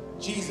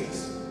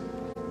 "Jesus,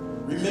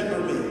 remember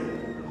me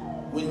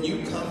when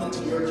you come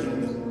into your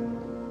kingdom."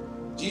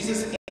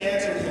 Jesus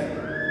answered him,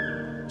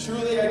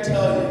 "Truly I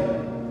tell you,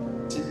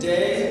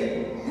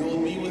 today you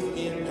will be with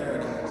me in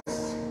paradise."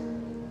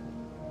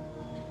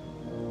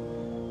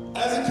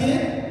 As a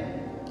kid,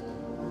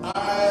 I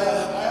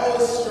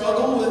always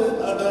struggle with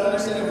the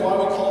understanding of why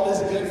we call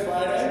this Good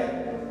Friday.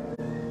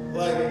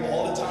 Like,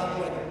 all the time,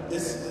 like,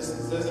 this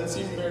doesn't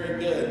seem very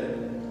good.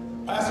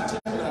 Pastor Tim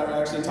and I were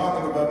actually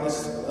talking about this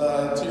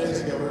 2 days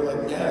ago. We were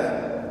like, yeah.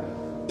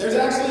 There's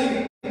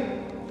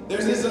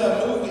this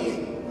movie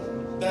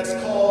that's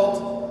called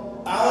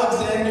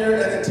Alexander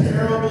and the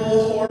Terrible,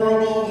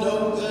 Horrible, No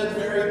Good,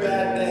 Very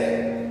Bad Day.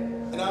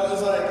 And I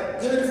was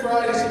like, Good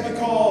Friday should be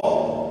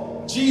called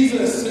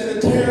Jesus in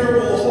a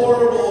terrible,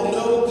 horrible,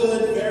 no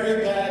good,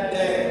 very bad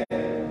day.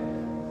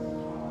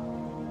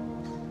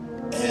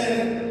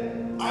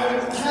 And I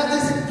had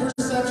this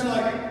perception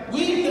like,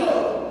 we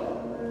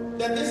know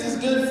that this is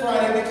Good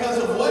Friday because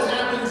of what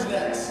happens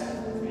next.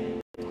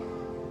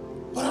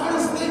 But I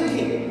was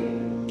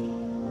thinking,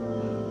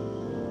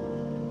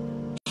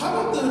 how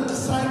about the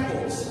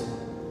disciples?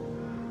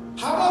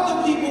 How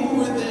about the people who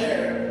were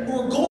there,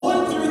 who were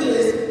going through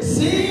this,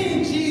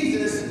 seeing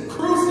Jesus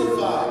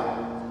crucified?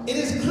 It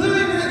is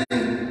clearly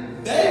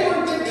written, they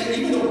weren't thinking,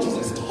 even though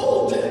Jesus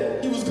told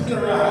them he was going to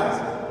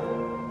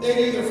rise,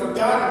 they either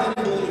forgot or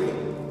didn't believe him.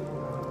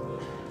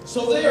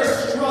 So they are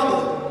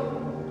struggling.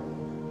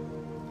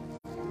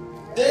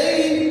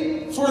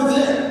 For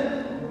them,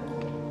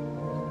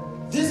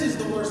 this is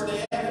the worst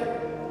day ever.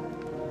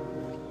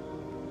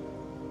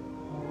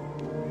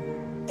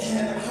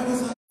 And I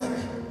was like,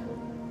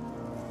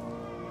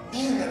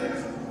 man, that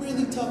is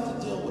really tough to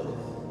deal with.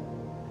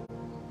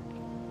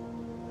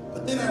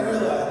 But then I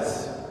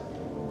realized,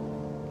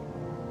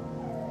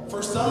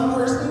 for some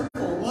person,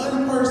 for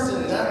one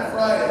person that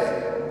Friday,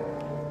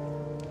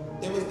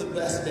 it was the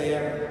best day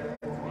ever.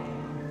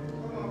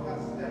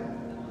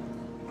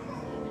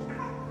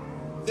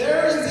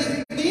 There is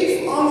a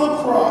thief on the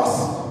cross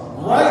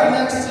right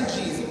next to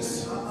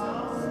Jesus.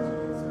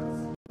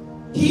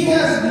 He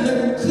has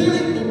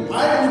clearly, I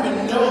don't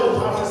even know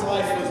how his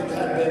life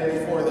had been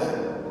before that.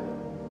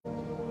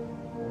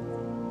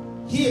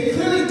 He had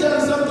clearly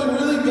done something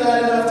really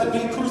bad enough to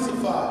be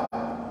crucified.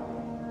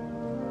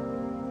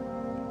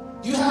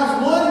 You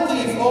have one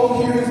thief over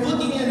here who's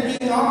looking in,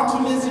 being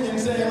opportunistic and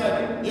saying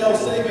like, yo,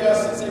 save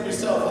us and save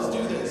yourself, let's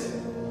do this.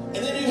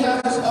 And then you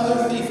have this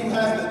other thief who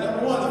has the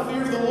number one, the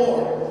fear of the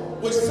Lord,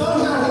 which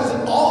somehow has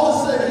all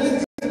of a sudden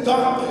he's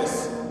got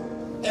this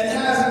and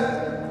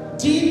has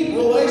deep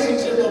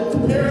relationship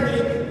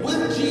apparently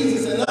with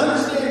Jesus and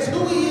understands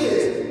who he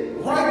is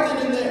right then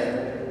and there.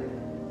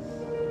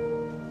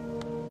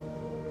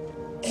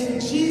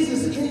 And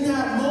Jesus in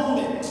that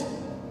moment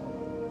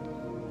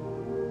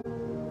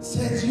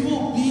says, you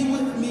will be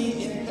with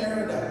me in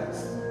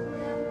paradise.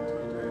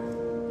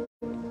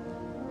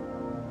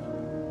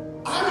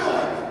 I'm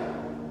like,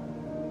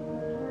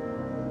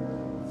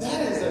 that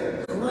is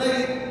a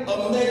great,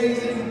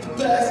 amazing,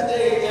 best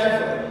day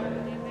ever.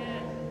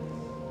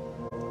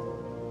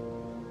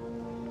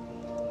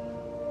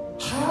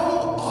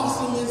 How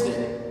awesome is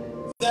it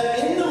that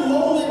in the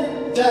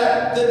moment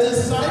that the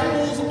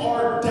disciples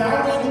are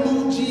doubting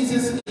who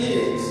Jesus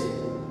is,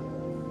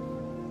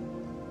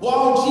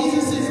 while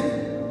Jesus is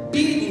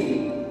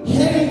beaten,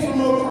 hanging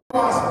from a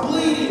cross,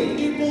 bleeding,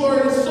 people are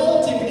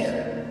insulting him,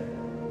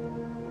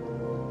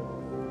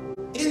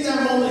 in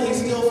that moment he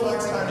still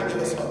finds time to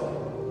give us hope.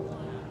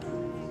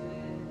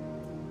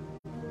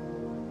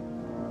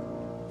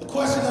 The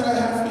question that I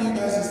have for you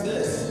guys is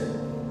this,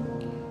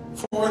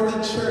 for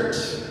the church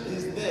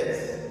is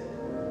this: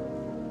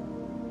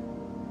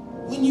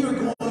 when you're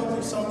going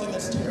through something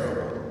that's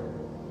terrible,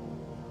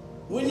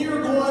 when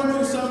you're going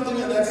through something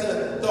that's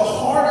the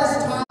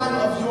hardest time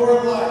of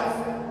your life,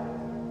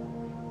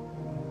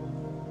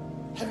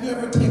 have you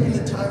ever taken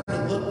the time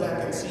to look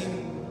back and see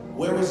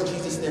where was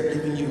Jesus there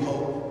giving you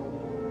hope?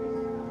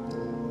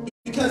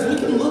 Because we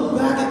can look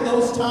back at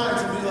those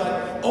times and be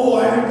like, oh,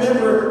 I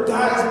remember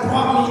God has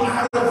brought me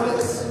out of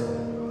this.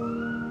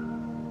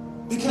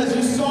 Because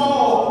you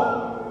saw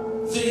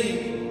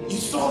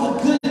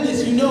the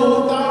goodness, you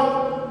know,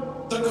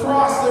 without the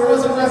cross there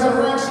was a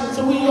resurrection.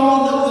 So we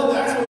all know that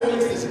that's what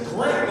makes this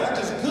great, not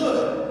just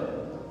good.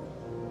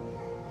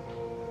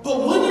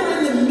 But when you're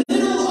in the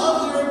middle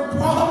of your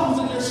problems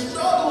and your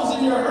struggles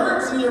and your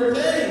hurts and your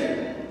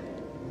pain,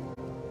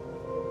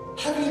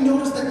 have you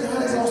noticed that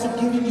God has also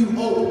given you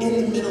hope in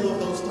the middle of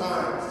those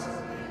times?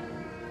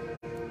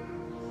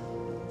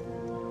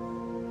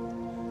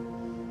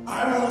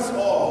 I want us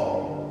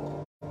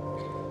all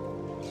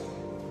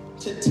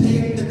to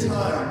take the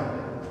time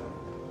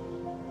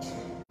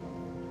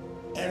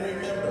and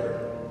remember,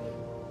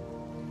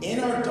 in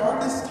our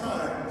darkest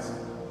times,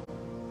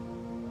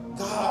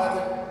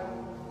 God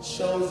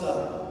shows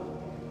up.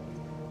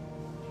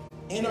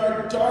 In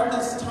our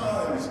darkest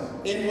times,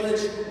 in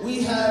which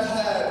we have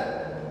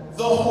had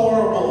the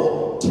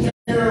horrible,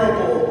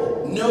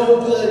 terrible, no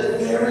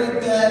good, very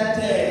bad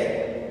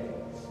day,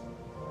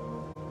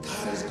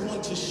 God is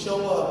going to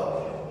show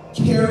up,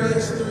 carry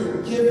us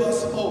through, give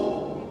us hope.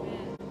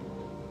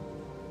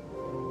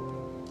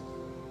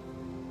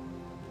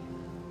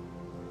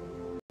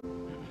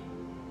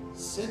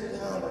 Sit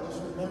down and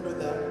just remember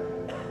that.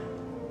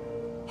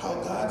 How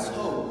God's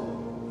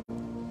hope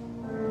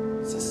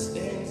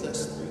sustains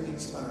us through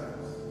these times.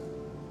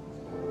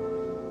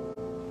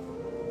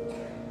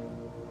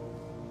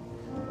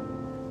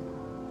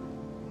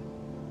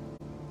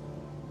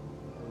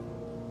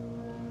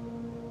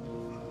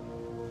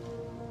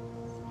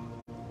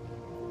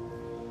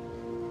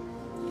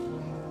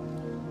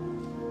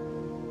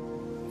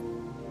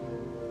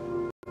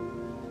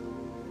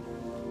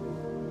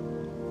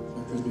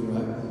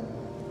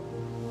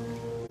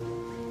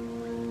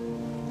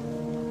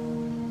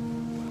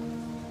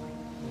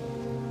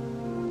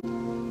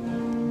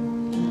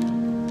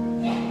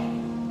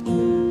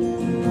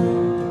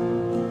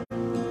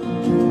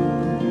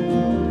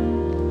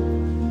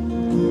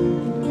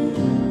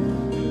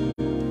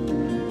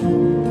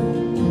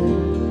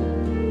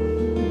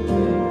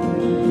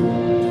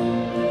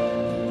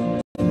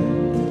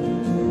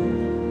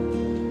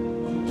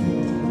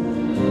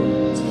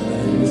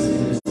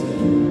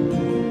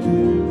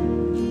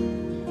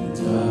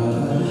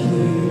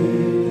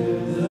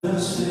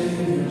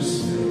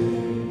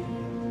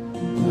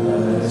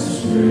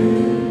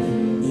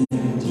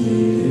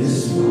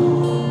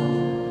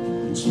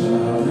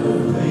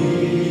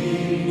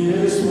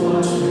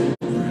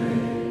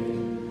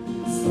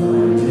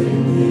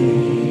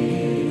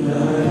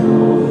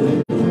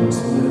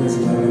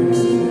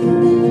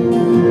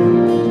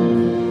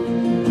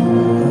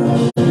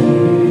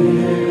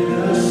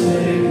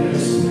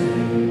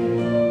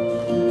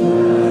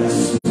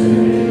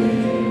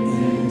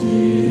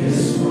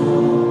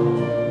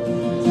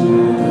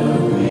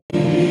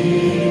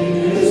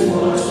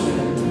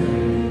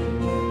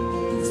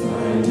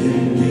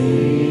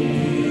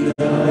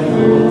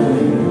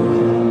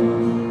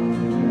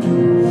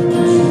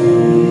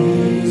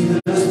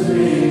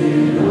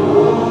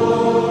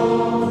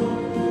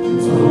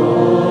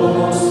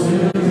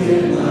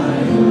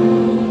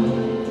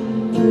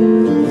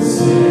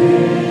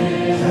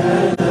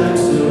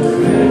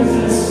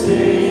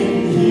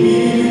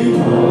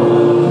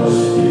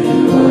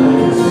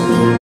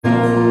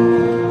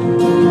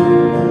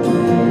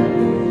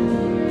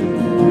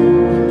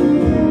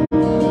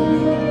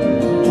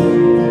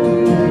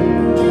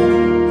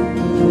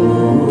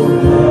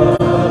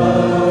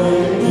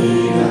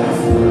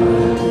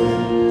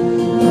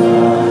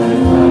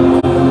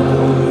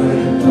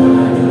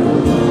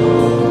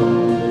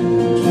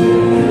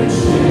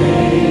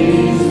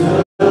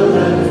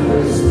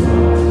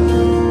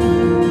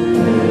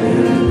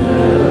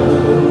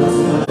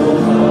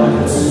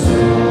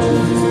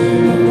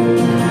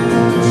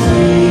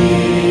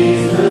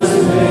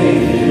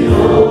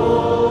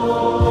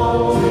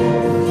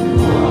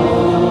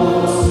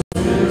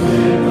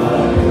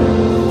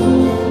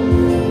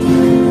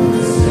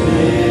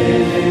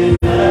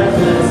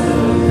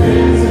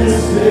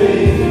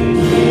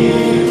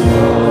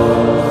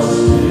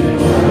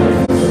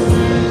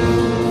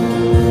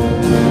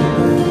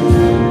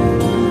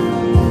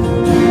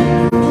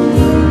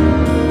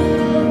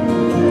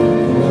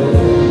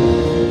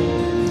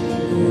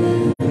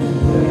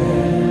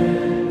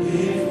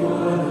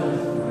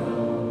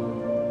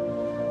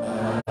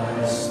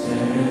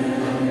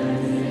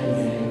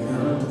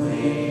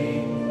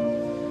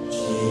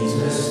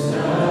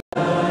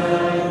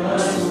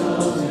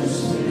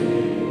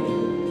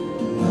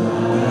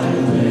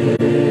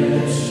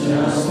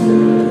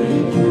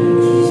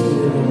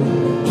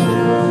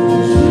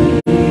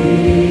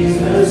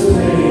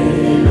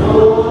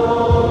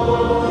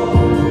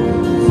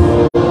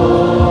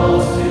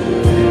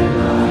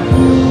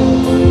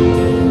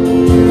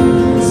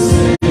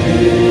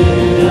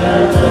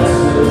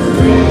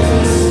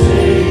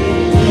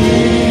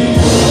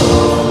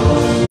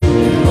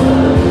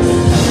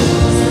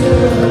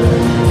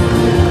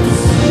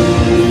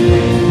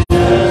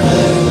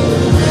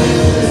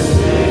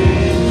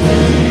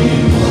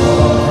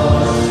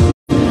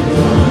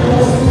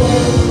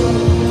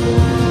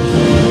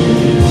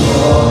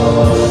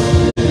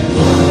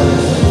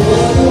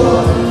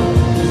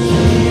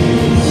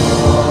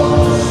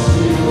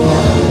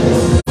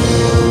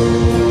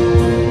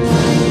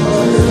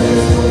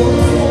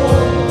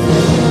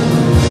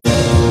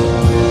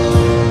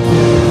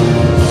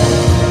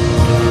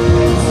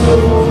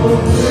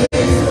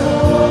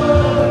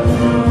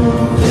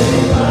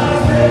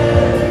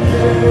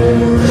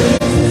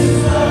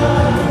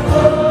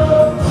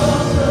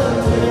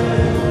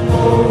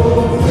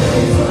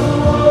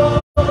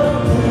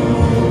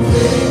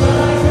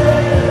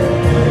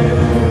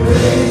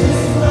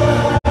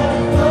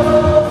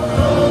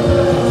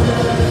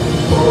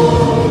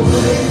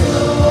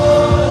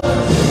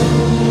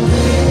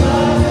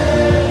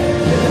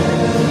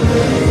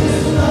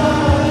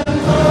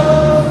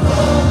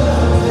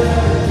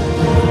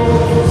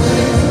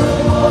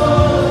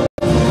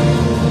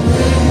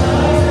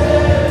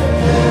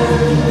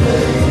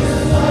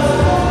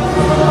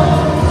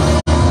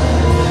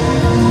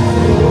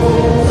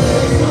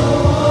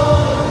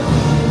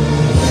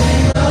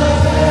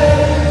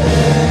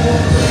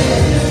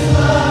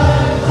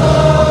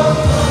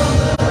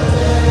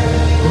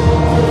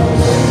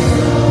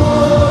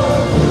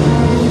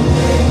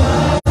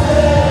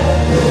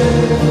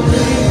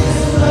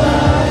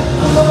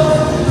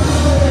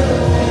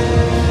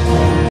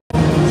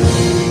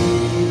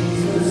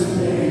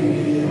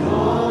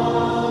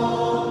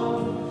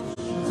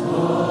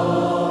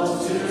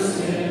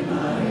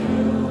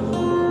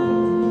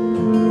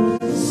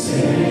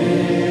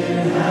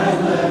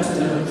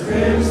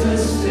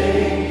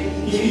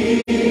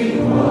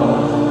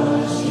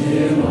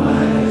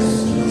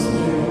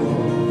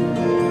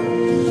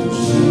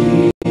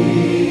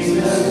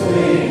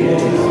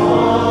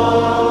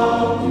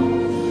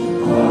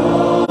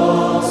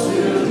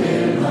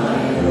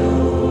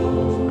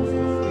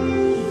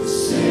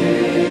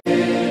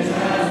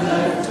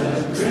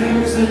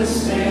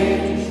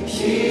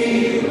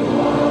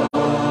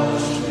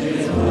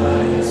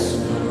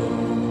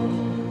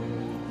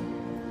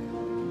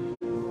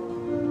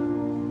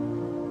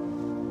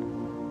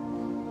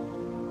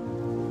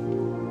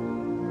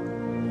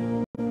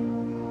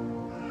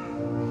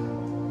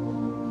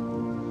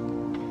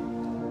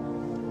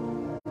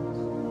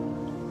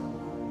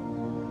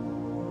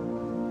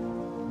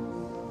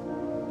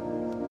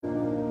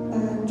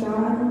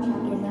 John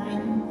chapter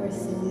 9,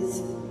 verses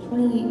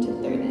 28 to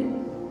 30.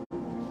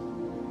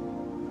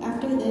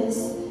 After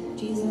this,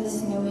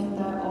 Jesus, knowing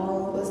that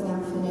all was now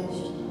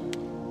finished,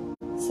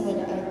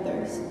 said, I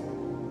thirst.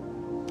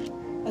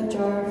 A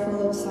jar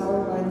full of sour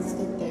wine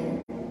stood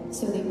there,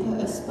 so they put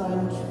a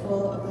sponge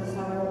full of the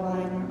sour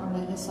wine on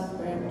a hyssop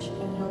branch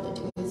and held it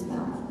to his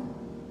mouth.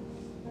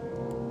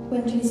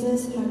 When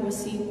Jesus had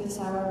received the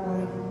sour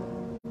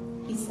wine,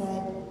 he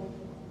said,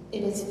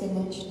 It is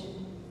finished.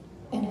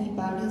 And he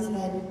bowed his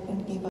head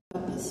and gave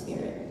up his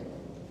spirit.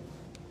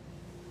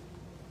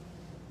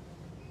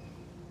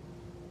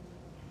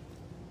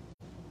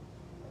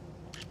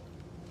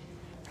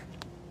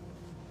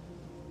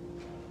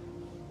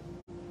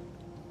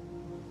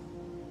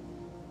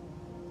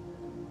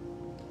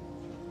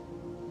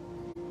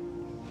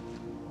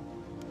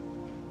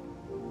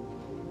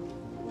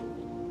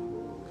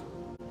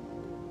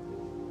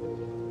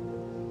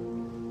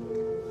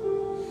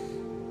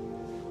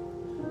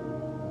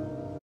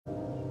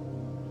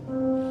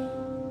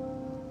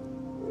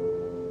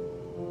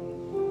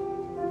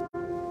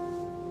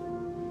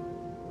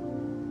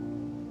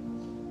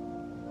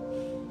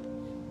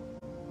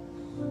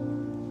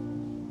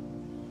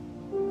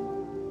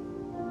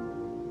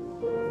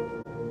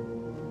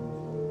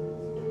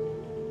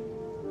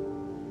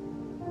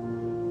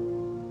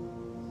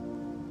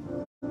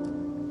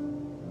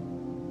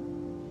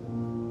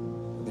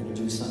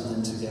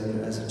 Something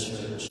together as a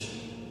church.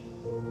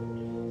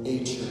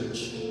 A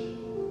church.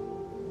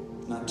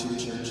 Not two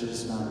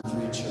churches, not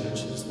three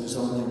churches. There's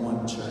only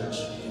one church.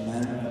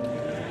 Amen?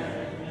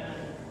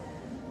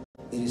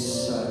 It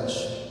is such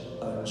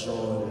a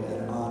joy,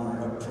 an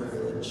honor, a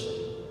privilege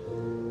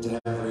to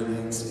have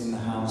Radiance in the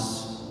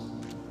house.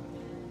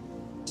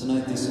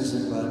 Tonight, this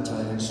isn't Glad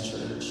Tidings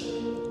Church.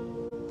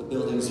 The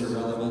building's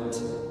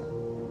irrelevant.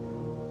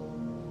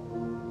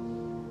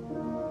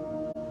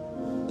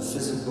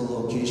 Physical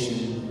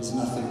location is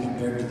nothing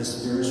compared to the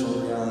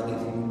spiritual reality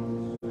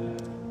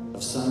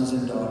of sons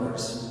and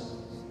daughters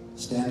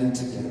standing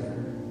together,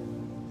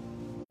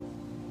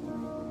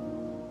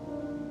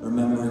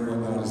 remembering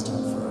what God has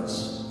done for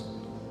us.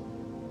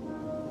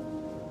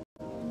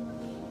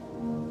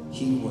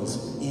 He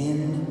was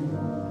in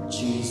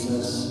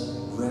Jesus,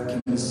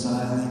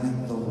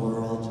 reconciling the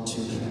world to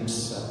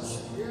himself.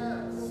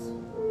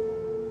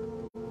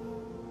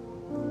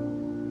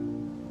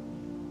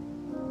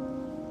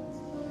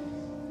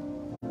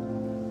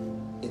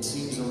 It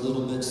seems a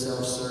little bit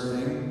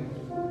self-serving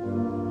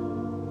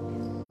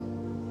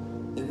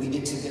that we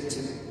get to get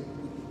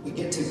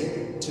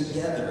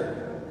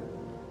together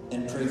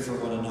and pray for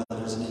one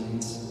another's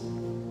needs.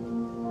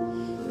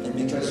 And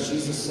because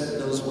Jesus said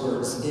those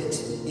words,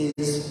 it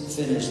is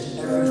finished.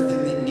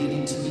 Everything that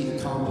needed to be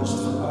accomplished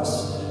for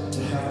us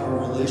to have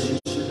our relationship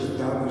with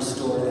God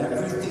restored,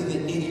 everything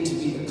that needed to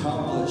be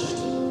accomplished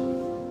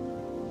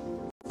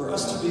for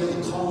us to be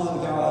able to call on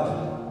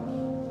God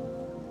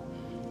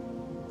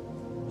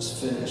was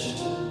finished.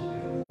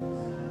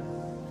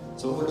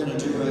 So what we're going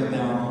to do right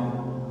now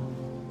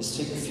is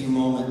take a few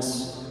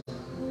moments,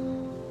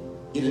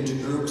 get into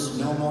groups,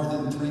 no more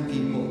than 3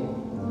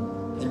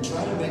 people, and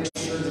try to make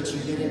sure that you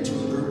get into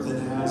a group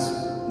that has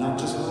not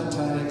just Glad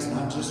Tidings,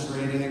 not just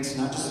Radiance,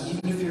 not just,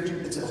 even if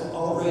it's an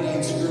all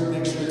Radiance group,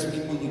 make sure it's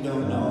people you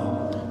don't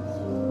know.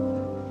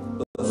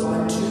 But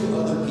find 2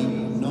 other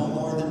people, no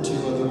more than 2,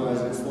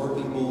 otherwise at 4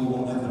 people we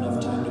won't have enough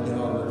time to get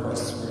our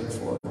requests prayed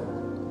for.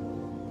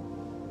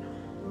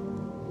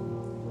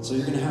 So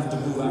you're going to have to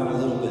move out a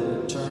little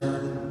bit.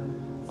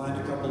 Turn, find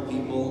a couple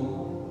people.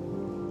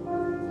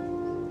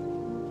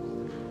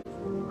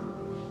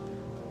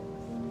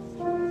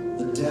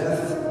 The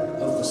death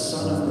of the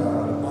Son of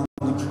God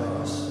on the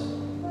cross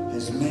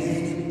has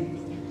made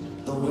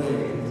the way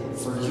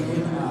for you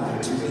and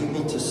I to be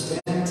able to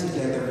stand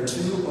together,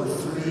 2 or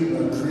 3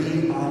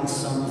 agree on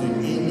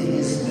something in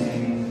his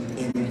name,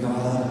 and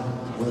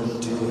God will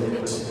do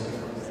it.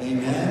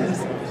 Amen?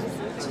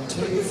 So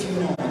take a few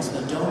moments.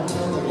 Now don't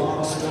tell the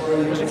long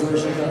story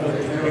version of a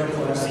prayer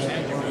request or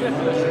you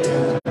won't get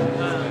time.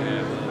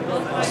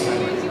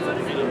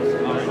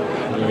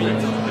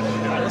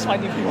 Let's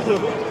find new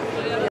people.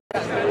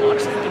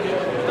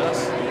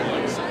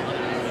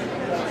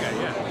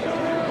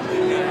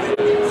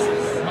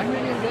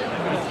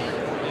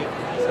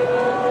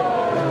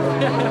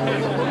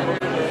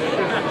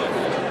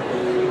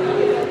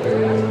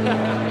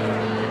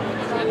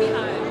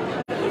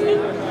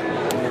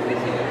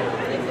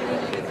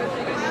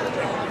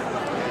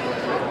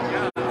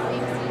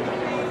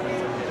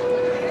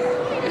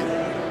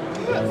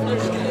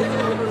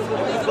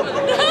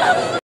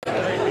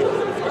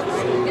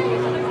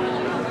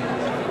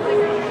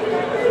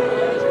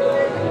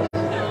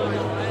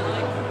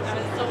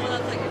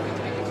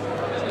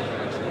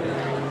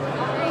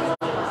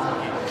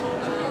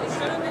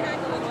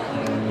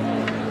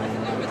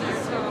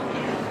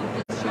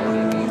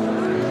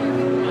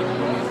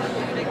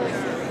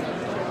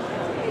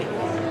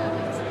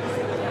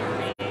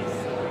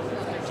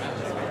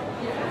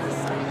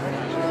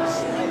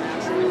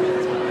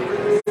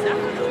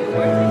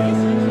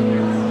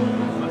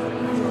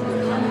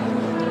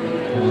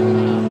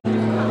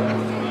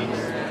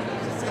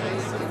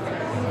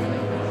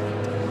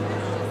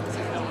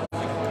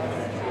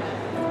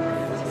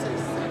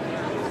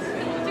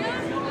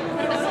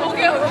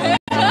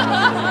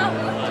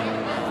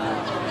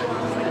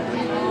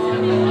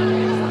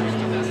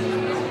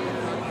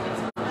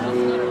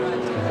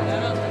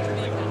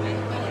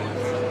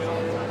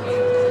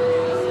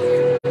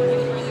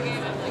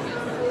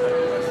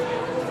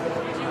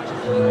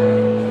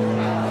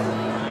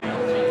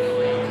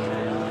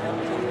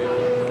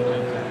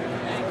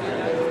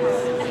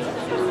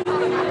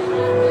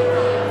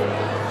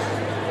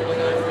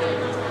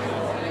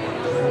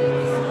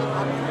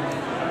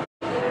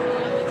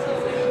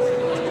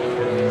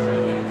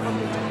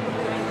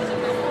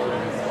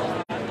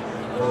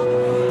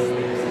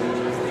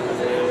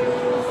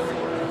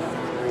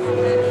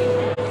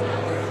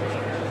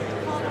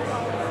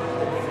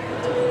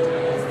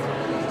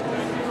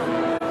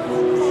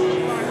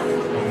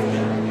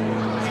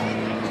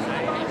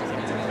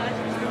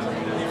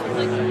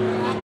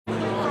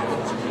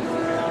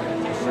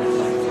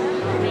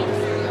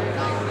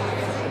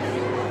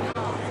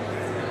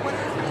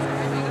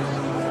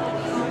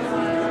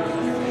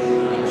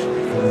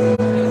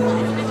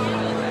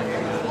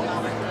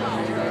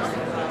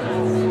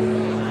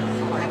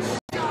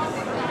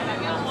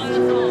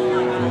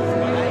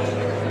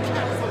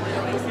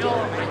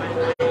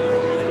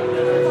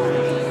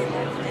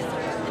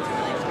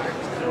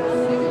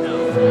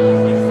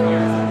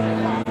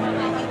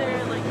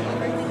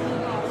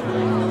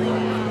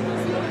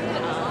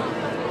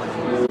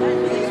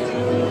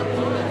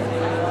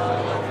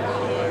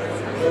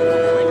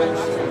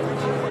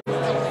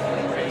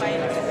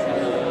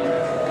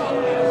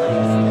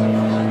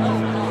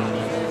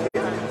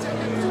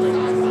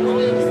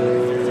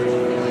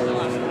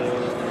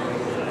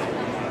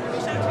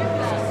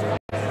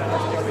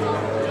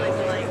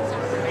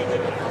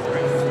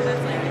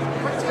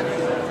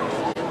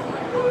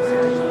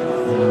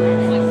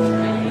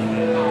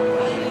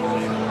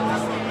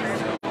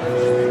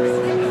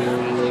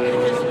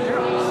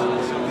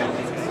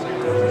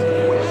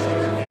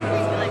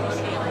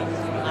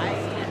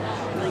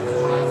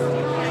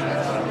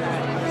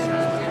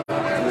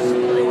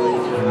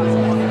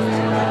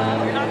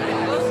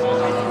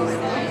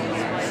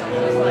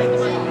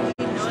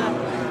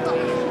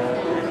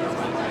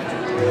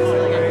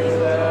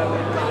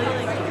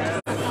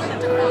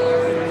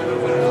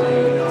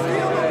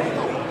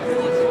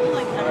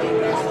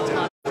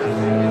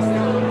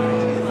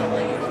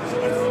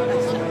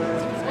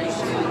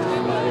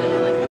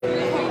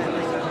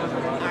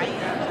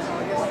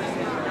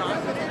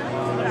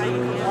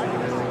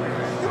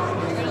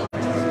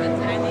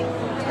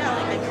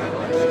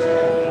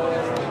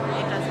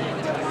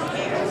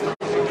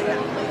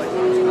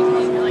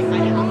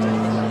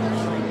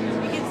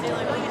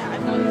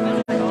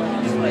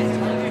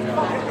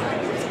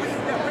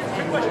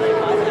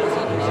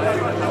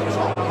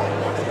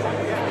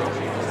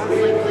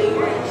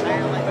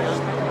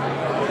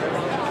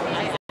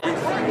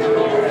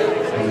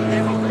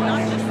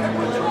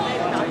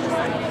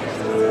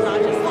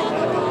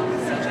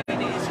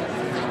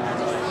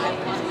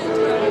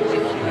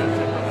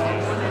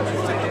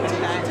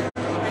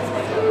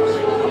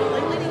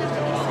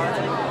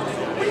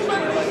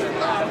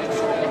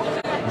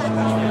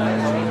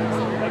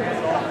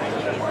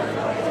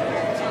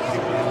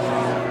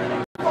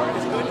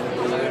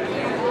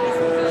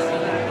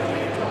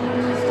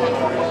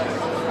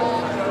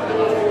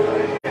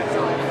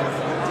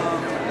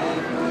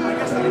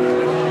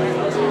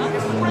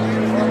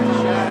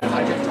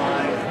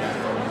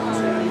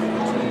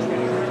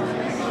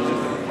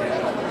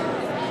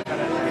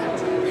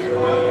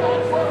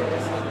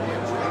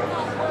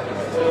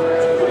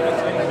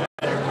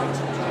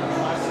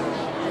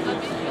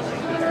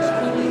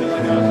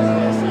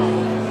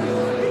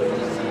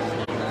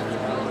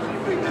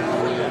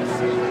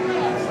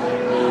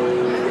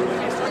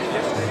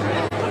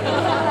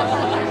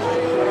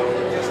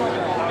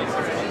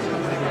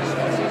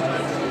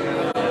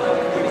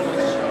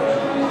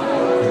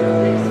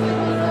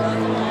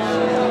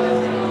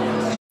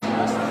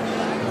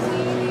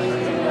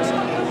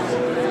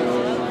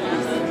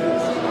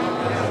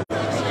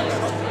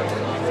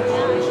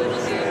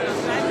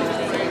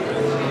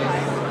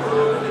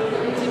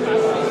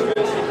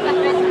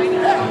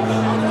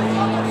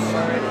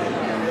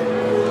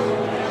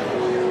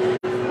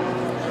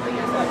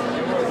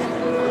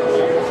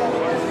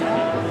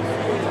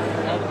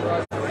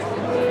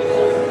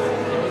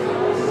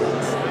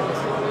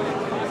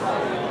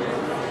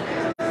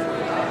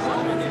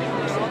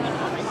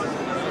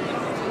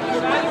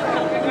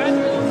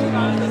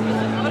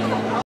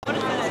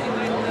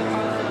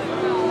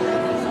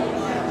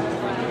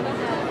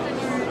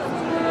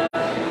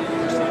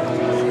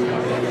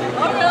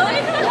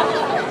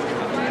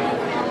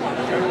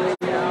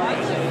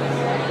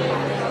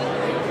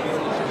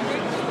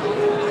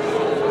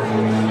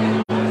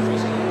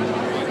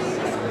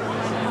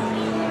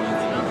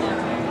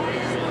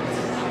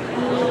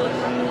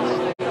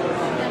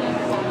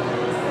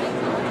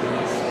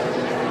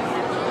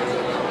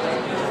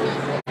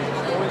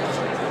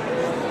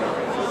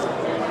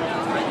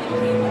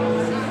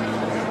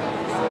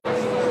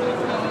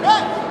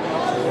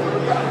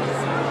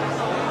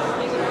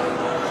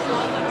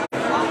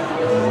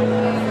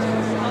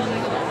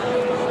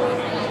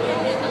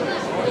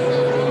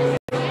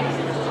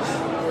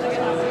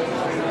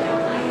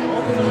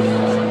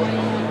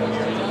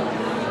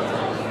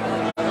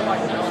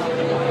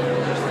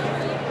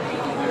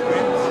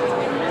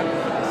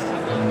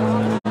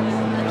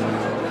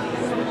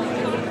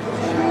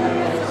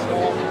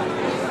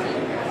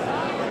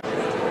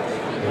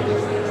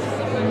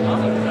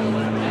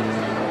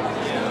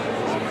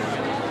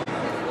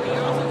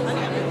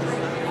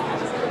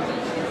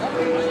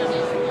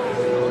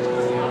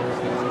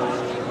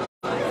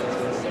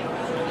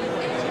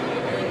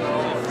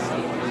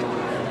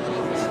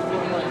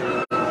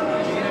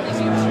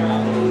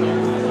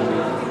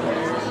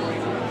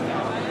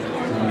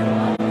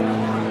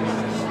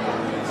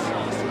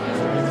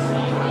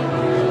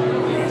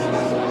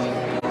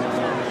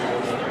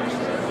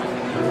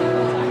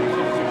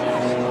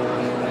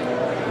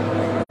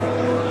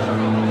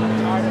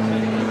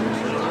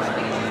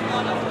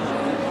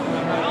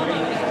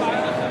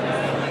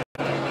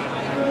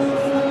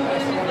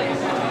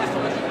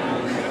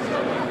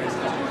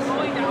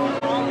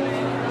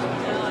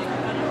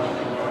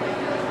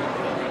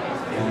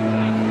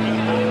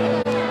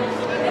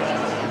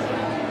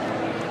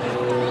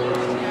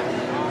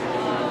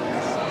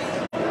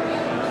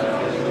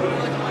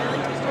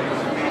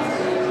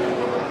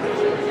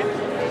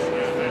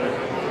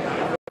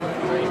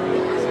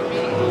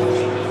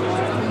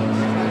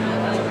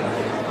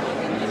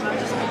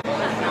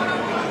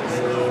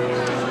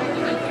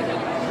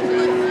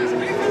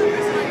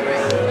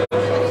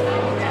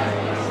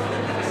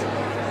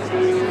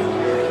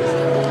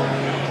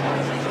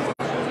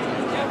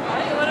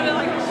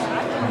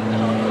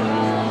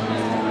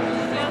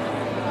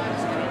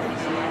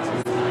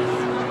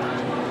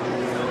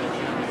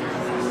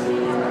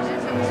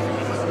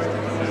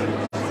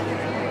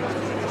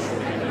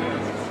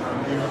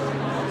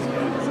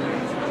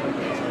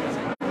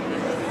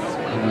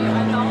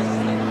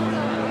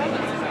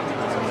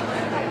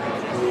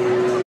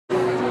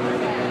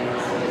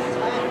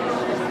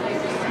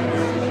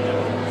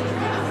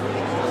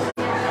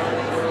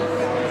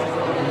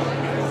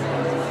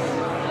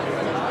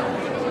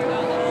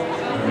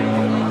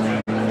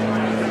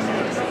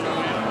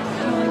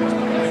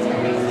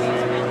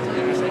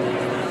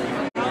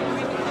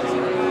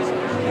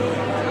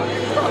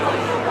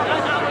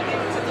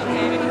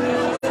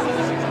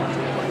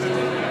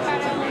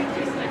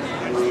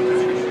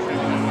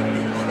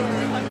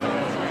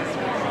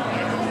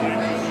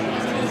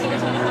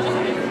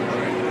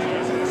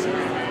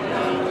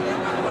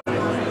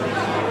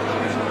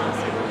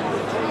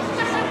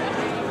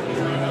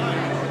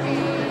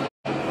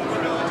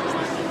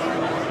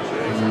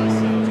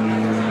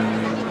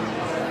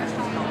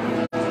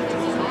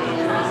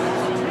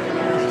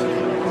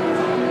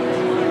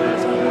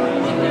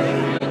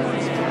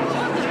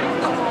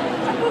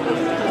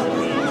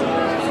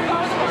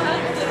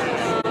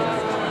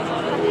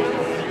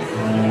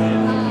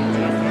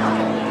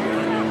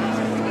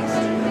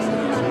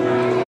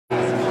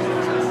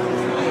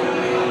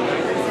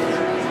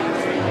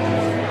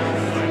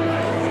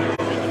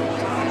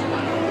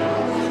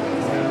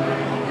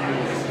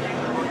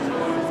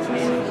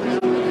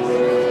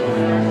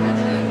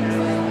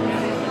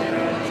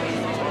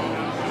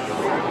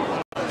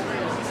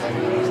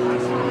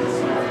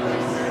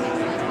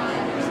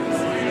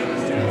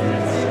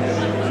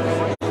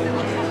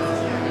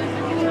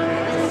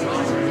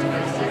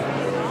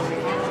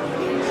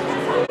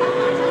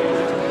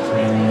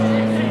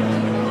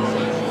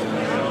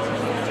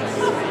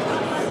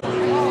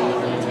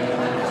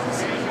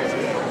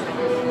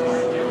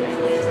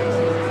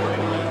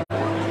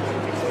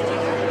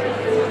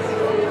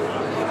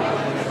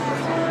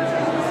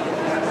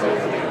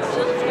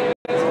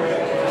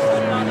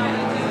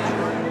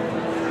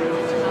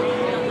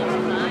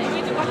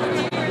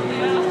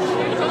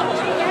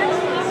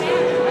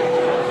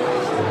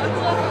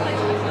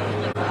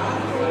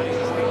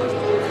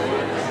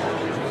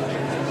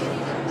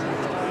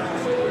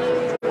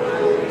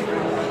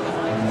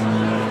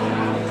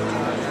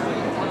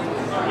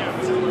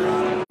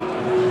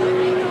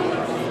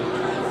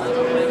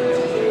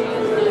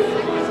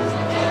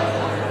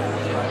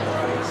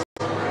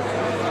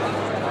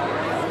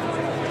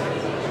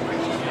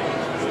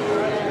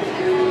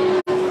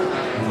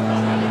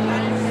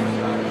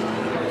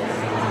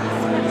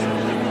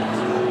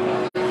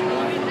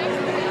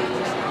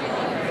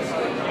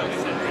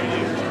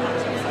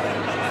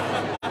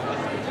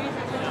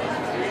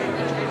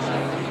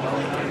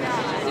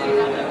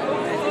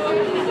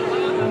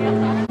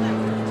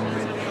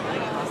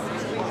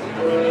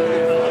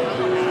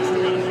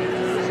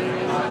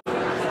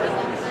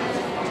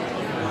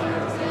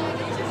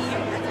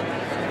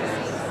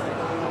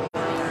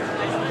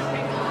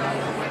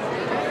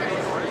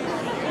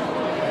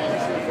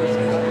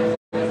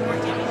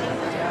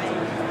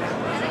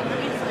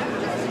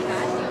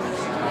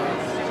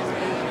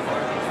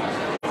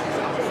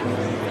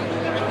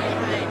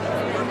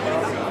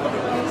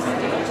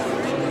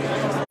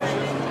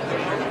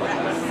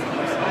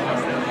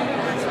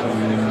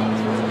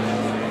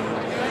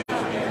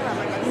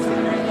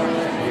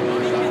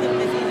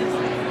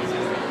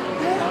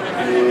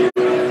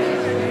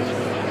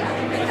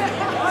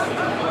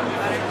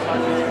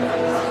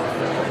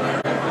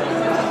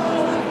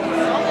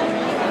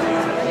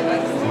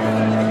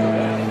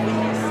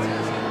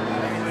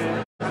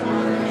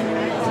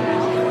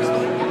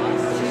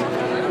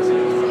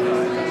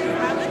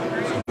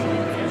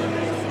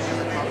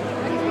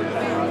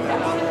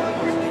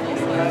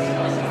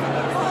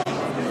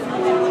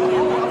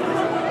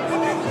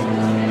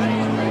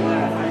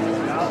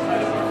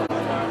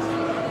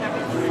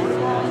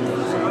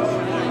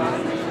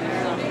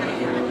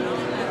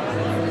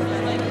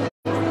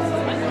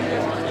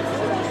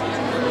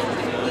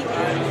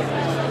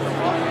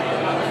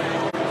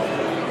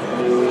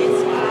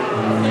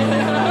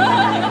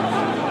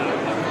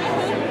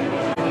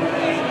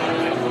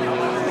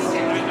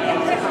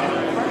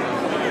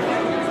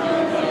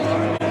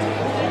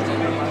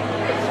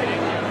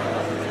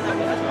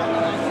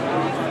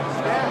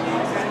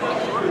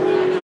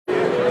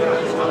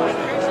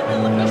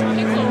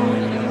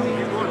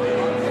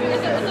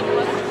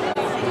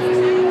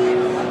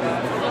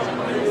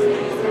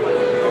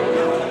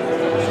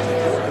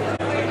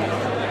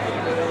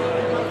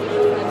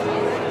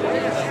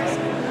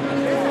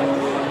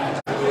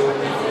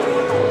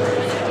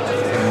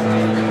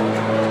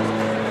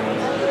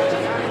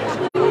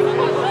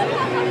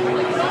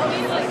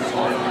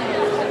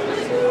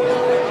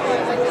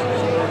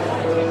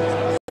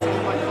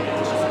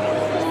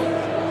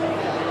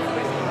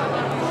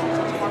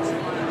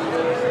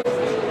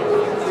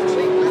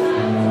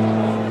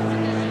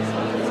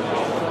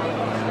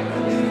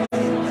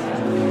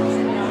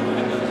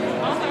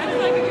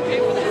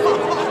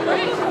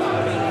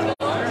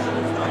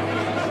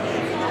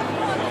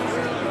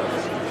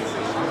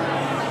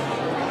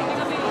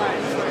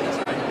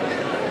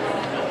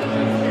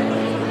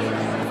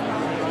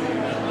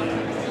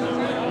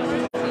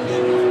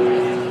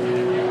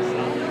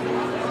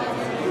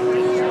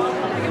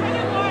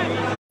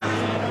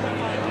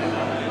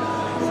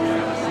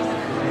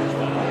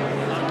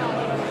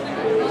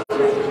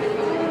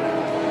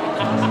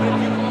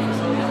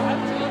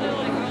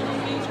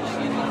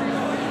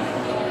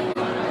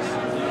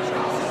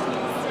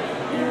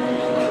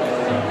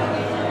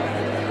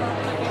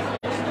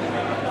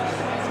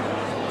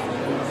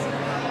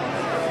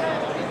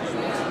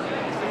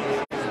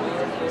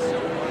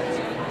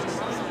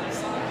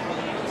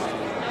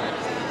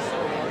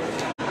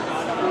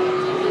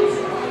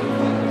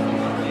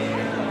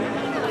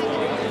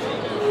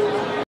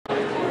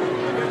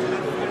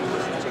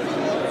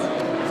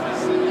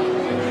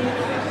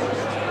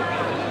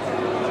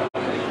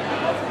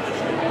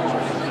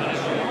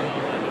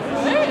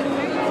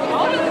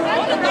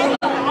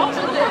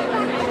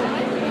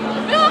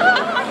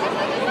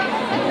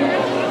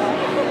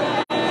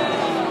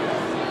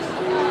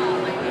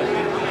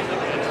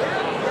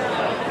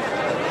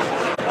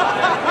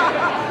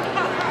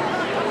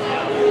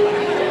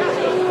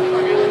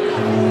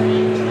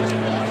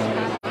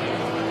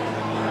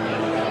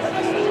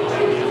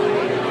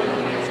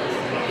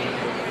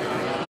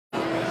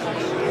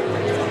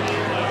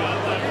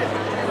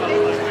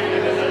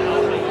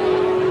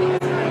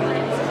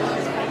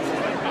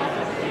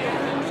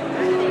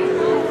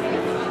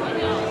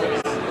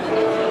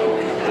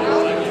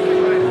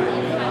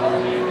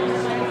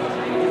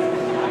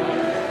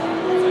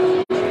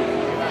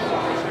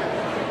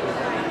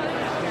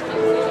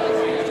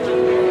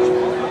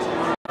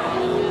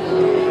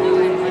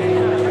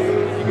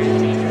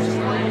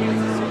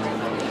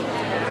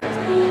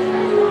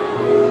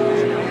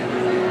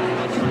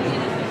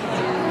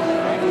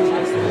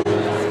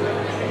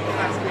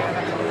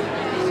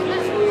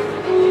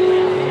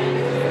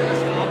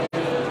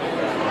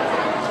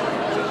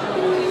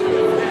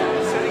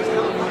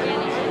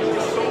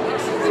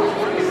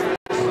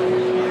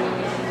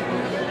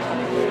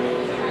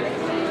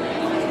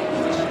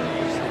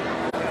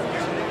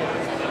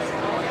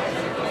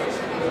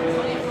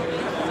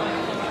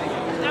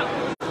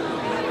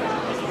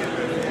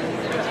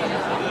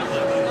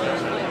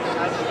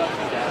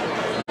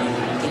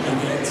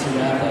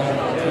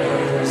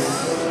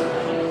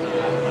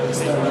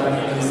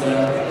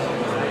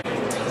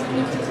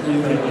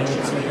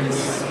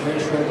 very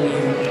shortly.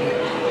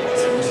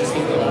 So let's just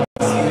take the last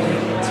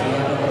minute to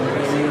wrap up our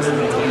prayers and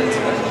the time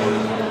together.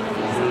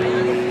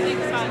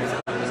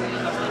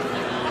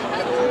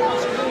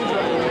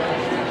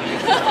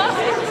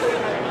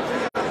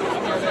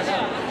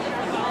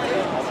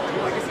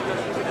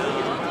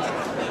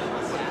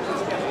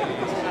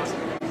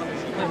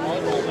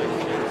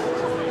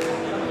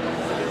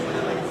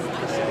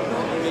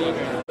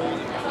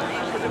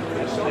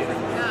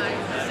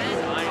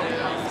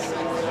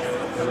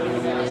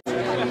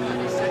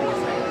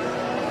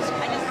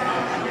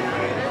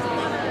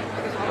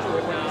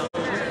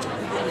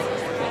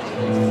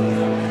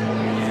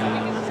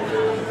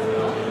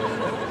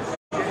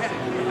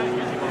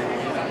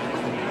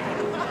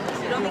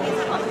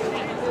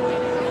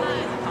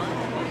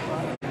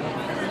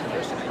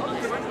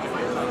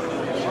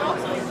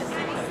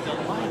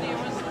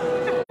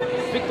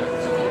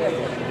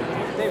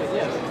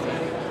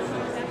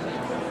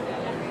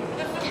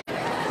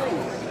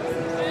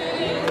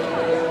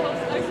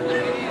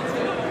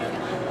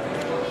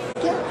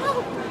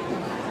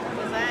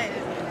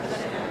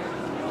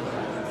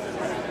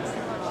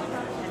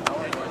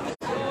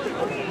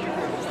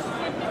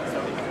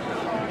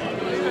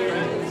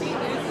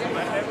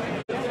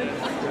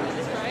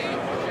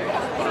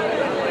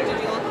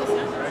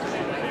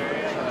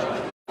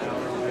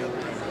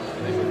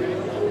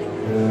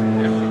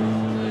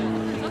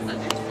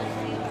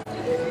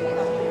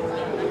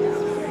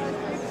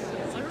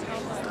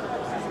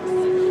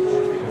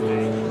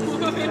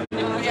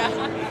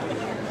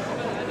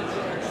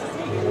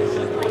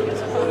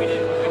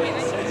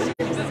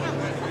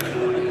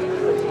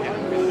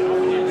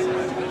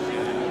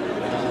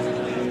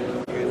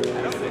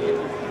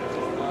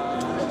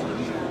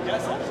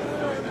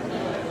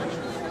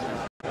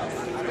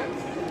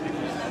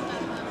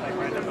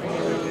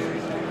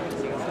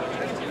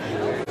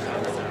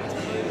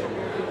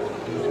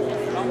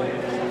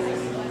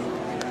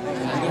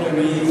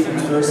 Read from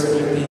 1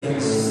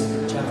 Corinthians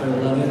chapter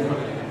 11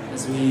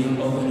 as we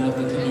open up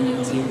the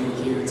communion table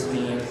here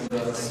tonight for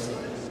us.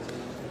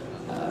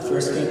 1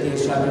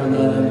 Corinthians chapter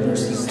 11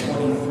 verses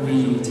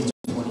 23 to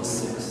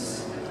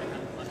 26.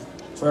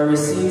 For I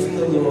received from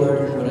the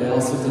Lord what I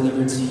also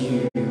delivered to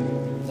you,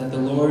 that the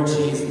Lord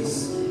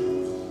Jesus,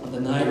 on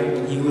the night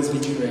when he was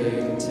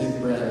betrayed,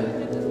 took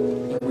bread,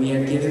 and when he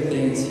had given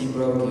thanks, he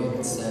broke it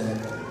and said,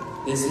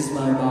 "This is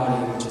my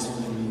body which is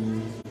for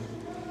you.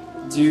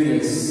 Do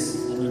this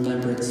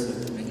remembrance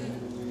of me."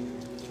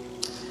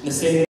 In the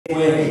same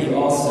way, he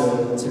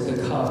also took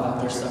the cup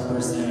after supper,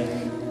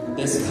 saying,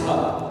 "This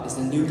cup is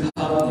the new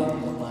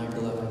covenant of my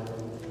blood.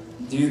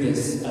 Do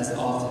this as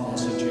often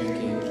as you drink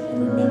it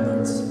in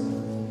remembrance of me.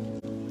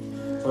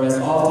 For as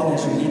often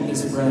as you eat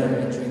this bread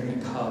and drink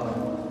the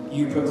cup,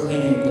 you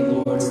proclaim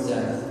the Lord's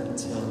death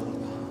until he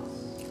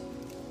comes."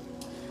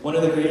 One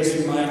of the greatest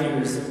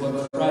reminders of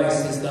what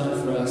Christ has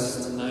done for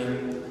us tonight,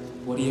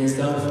 what he has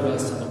done for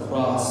us on the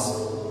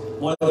cross,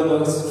 one of the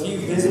most few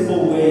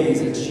visible ways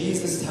that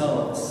Jesus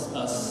tells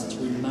us to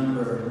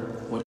remember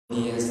what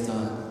he has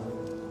done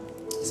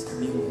is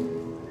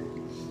communion.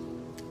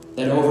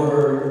 That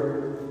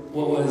over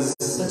what was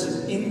such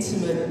an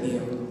intimate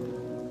meal,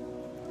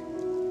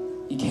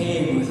 he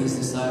came with his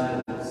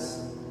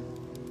disciples.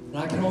 And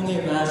I can only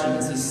imagine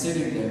as he's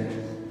sitting there,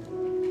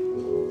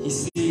 he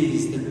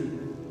sees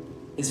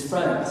his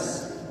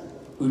friends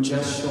who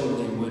just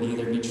shortly would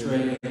either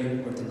betray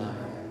or deny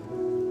him.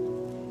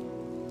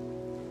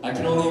 I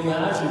can only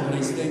imagine when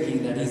he's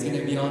thinking that he's going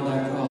to be on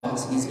that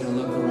cross and he's going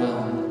to look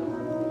around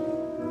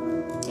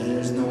and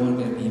there's no one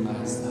going to be by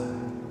his side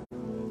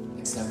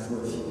except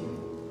for a few.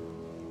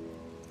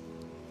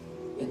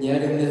 And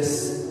yet in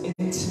this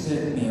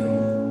intimate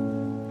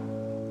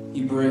meal,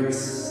 he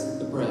breaks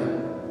the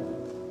bread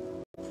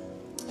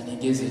and he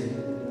gives it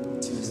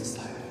to his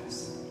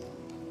disciples.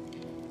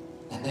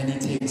 And then he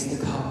takes the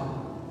cup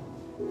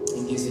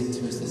and gives it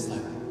to his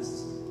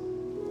disciples.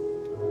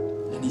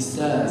 And he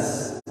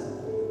says,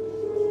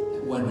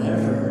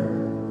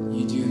 "Whenever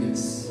you do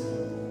this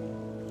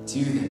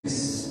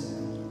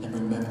in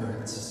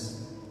remembrance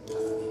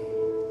of me."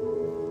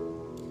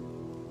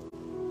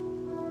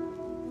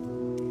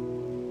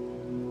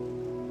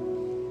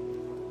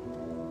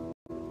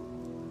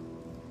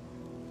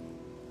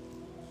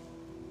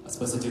 I was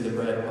supposed to do the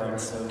bread part,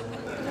 so.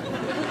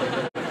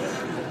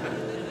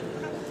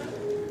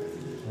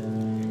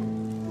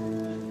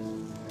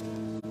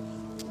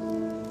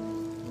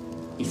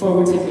 Before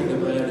we take the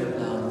bread,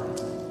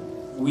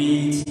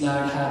 we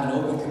tonight have an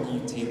open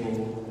communion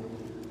table,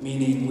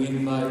 meaning we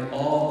invite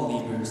all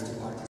believers to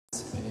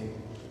participate.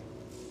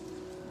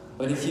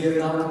 But if you have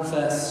not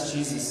confessed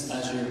Jesus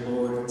as your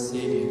Lord and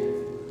Savior,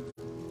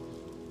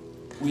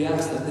 we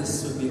ask that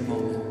this would be a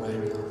moment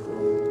right now for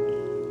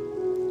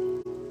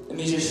you. Let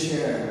me just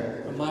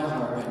share from my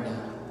heart right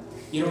now.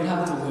 You don't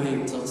have to wait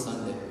until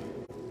Sunday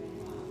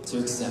to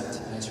accept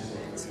him as your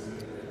Lord and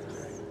Savior.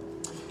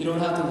 You don't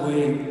have to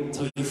wait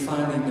until you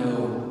finally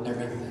know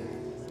everything.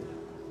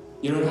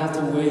 You don't have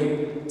to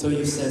wait till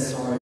you've said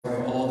sorry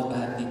for all the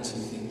bad things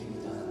you think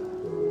you've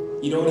done.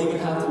 You don't even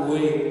have to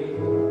wait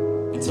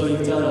until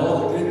you've done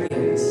all the good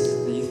things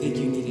that you think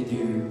you need to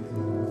do.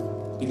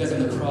 Because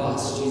on the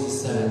cross,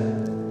 Jesus said,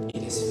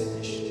 "It is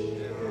finished."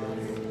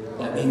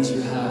 That means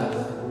you have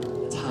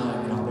a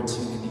time and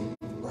opportunity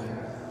right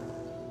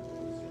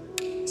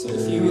now. So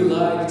if you would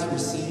like to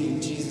receive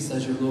Jesus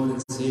as your Lord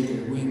and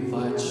Savior, we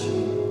invite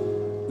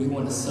you. We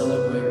want to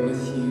celebrate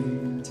with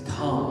you to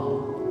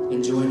come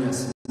and join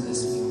us in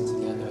this meal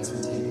together as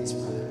we take this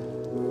bread.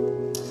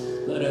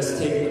 Let us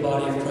take the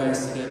body of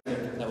Christ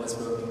together that was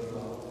broken for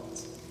all of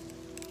us.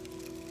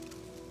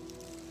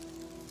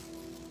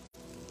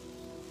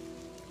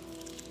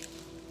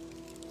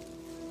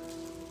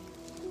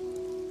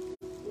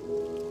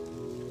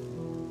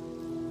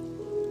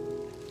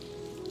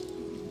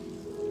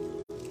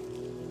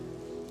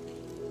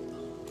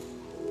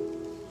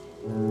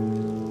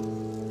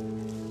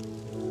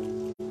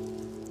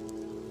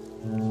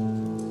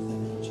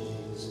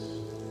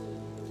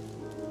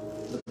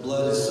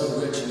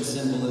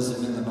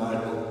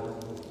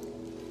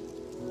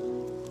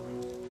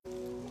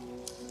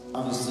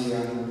 Obviously,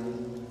 on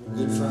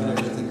Good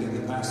Friday, we think of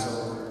the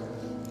Passover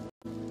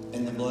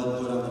and the blood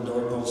put on the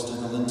doorpost and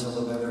the lintel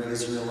of every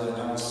Israelite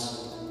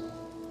house,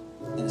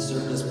 and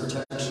served as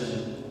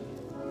protection.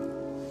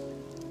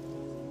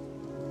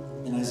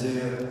 In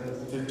Isaiah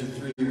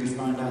 53, we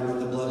find out that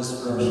the blood is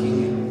for our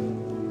healing.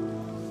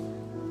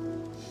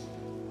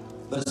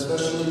 But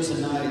especially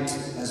tonight,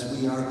 as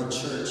we are the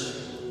church,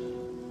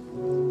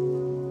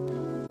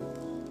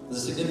 the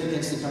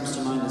significance that comes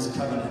to mind is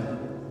covenant.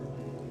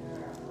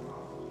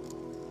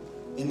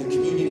 In the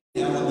community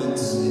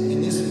elements,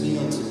 in this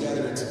meal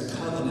together, it's a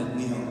covenant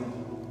meal.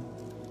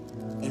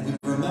 And we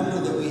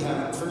remember that we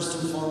have, first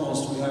and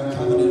foremost, we have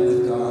covenant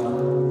with God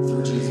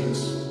through Jesus,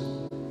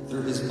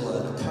 through his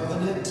blood.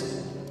 Covenant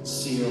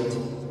sealed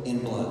in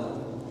blood.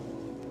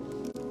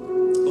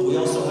 But we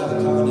also have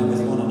a covenant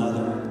with one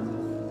another.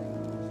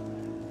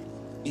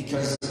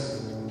 Because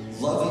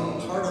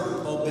part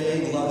of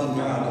obeying, loving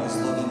God is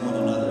loving one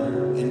another.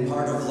 And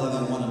part of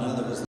loving one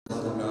another is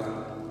loving God.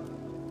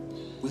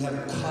 We have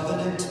a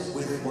covenant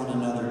with one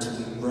another to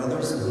be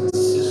brothers and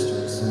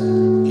sisters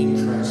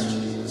in Christ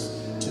Jesus,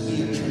 to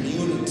be a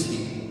community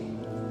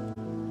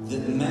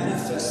that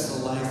manifests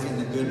the life and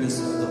the goodness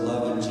of the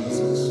love in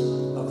Jesus,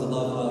 of the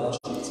love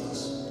of Jesus.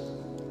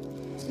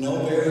 There's no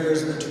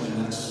barriers between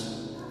us.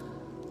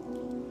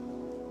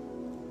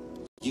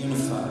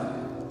 Unified,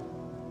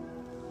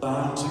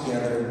 bound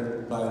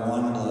together by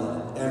one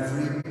blood,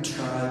 every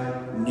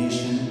tribe,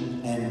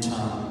 nation, and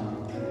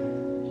tongue,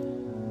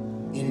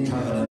 in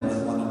covenant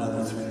with one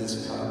another through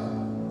this cup.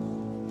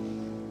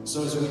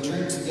 So as we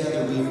drink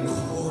together,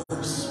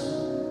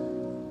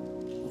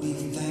 we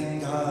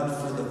thank God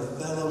for the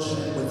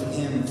fellowship with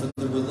him, for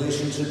the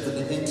relationship, for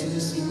the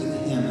intimacy with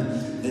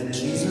him that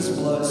Jesus'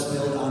 blood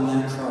spilled on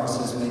that cross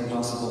has made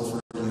possible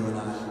for you and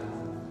I.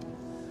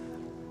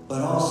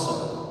 But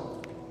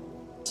also,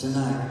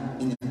 tonight,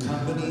 in the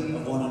company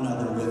of one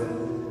another,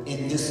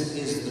 and this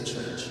is the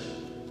church,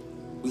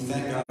 we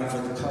thank God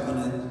for the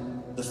covenant,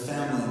 the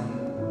family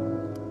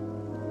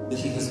that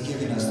he has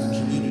given us, the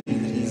community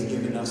that he has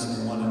given us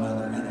in one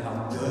another, and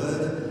how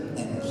good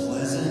and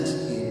pleasant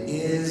it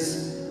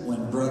is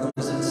when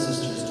brothers and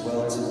sisters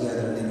dwell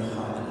together in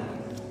harmony.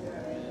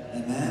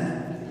 Amen?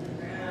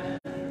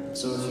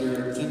 So if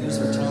your fingers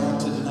are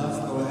talented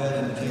enough, go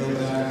ahead and peel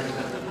back.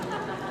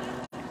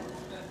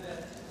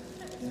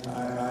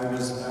 Yeah, I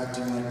was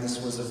acting like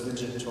this was a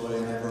fidget toy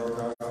and I broke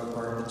off the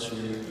part that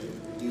you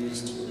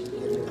used to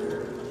get it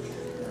there.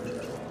 There we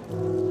go.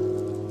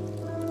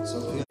 So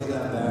peel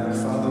that back.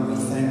 Father, we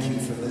thank you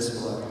for this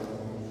blood.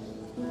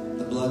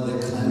 The blood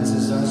that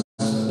cleanses us,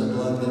 the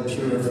blood that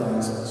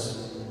purifies us,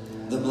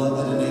 the blood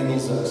that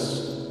enables us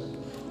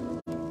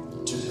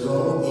to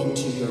go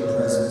into your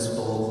presence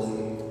boldly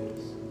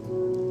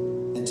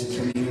and to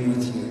commune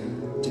with you,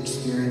 to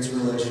experience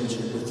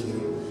relationship with you.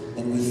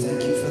 And we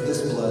thank you for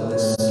this blood that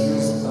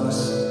seals us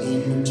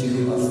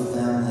into a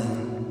family,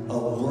 a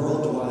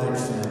worldwide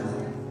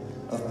family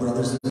of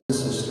brothers and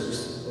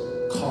sisters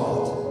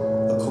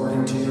called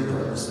according to your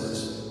purposes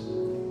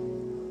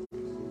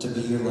to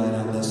be your light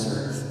on this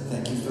earth.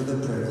 Thank you for the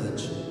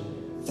privilege.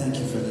 Thank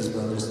you for these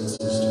brothers and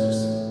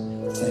sisters.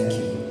 Thank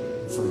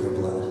you for your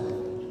blood.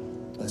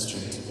 Let's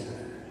drink together.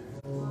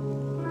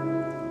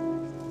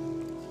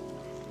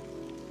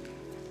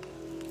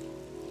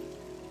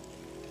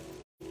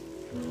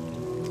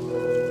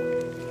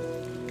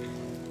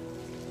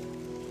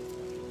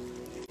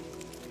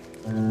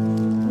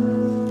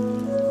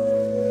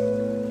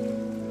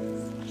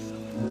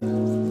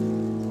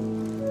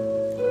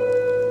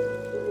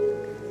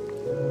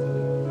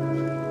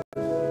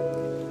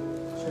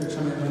 Church,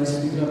 I'm going to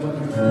speak up on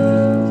your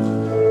feet.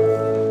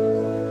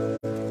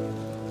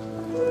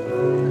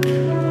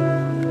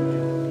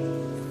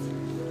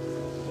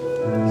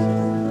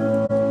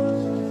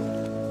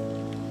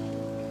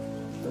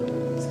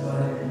 Let's go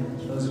ahead and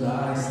close your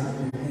eyes,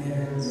 lift your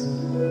hands.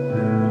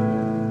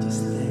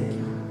 Just thank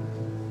him.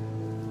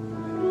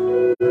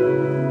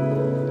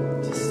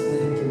 Just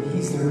thank him.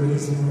 He's the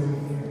reason we're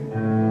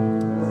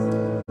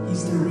here.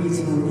 He's the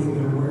reason we're able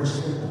to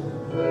worship.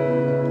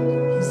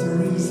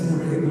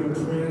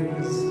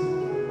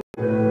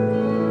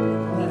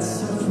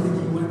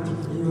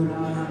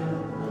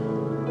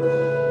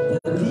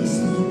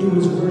 do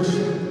is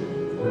worship.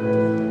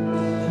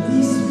 The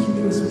least we can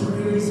do is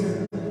praise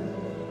Him.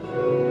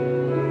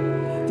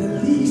 The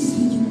least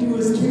we can do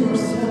is give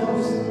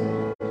ourselves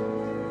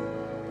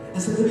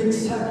as a living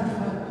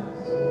sacrifice.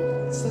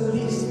 It's the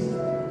least we can do.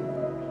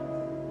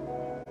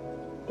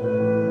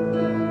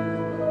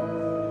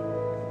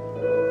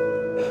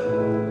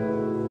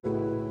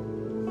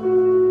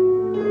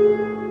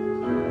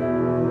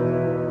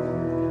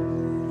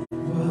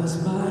 Was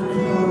my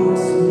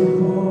cross you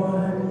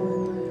bore,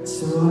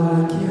 so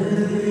I can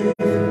live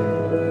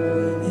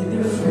in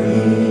the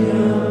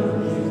freedom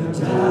you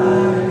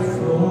died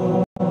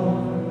for.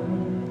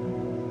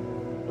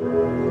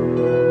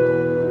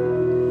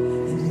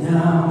 And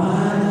now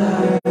my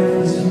life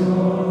is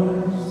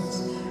yours,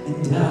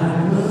 and I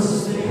will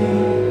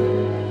sing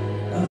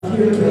of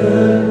your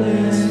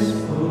goodness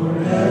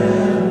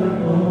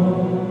forevermore.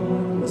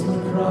 Was my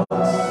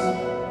cross.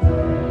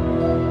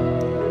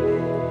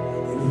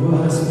 It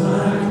was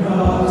my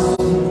cross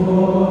you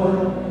bore,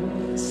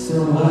 so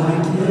I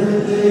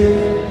could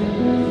live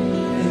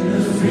in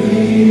the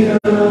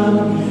freedom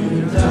you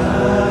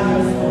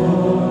died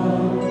for.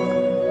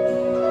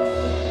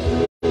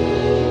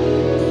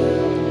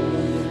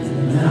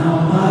 And now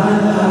my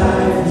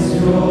life is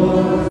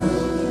yours,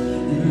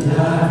 and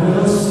I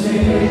will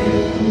sing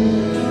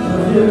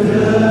of your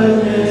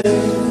goodness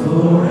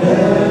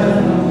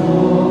forevermore.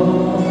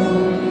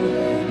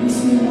 We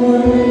sing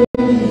worthy.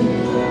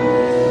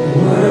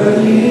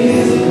 Worthy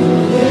is your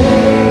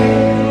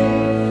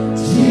name,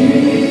 Jesus.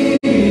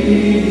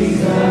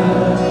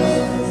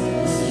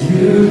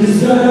 You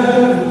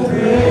deserve the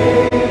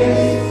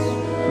praise.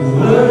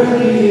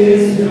 Worthy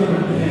is your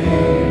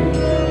name.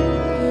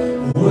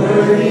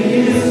 Worthy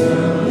is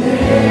your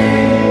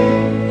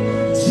name,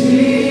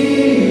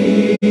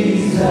 Jesus.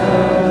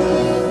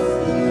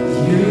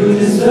 You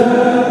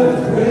deserve the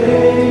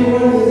praise.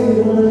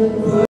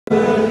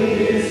 Worthy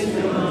is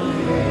your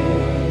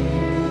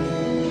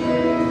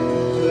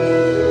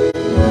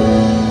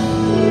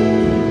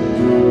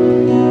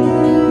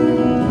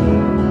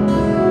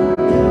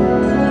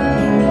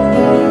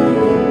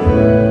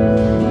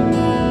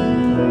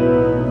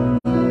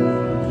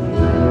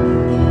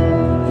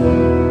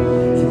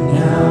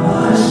Now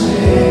my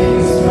shame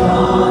is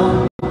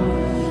gone.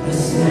 I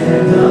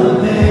stand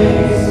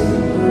amazed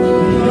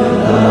in your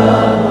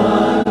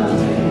love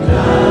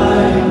undeniable.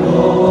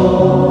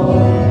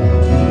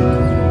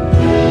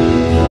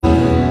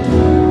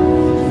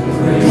 Your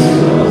grace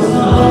goes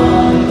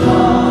on,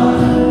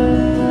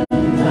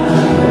 and I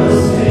will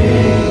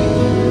sing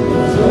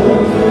of your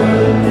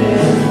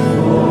goodness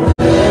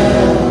forevermore.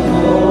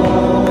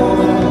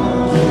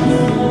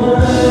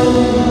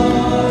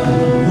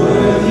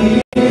 Worthy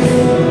is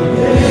your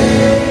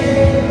name,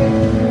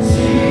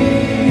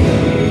 Jesus.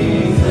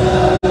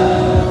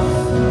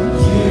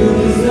 You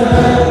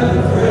deserve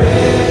the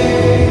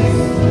praise.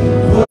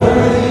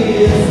 Worthy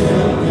is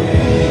your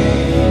name.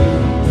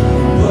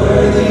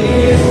 Worthy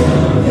is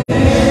your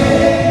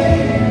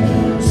name,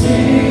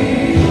 Jesus.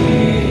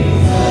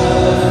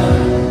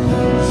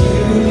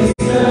 You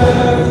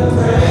deserve the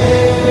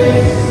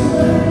praise.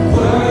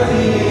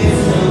 Worthy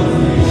is your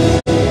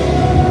name.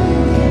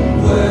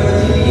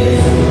 Worthy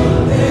is your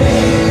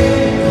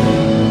name,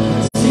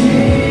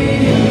 Jesus.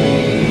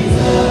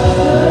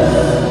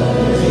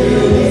 You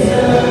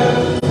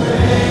deserve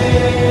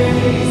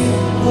praise.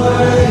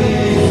 Worthy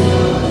is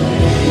your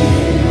name.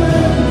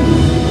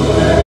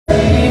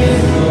 Worthy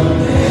is your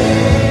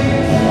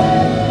name,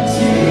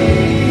 Jesus.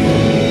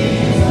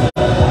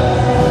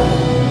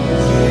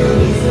 You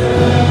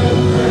deserve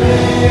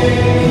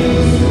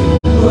praise.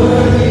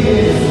 Worthy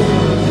is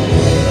your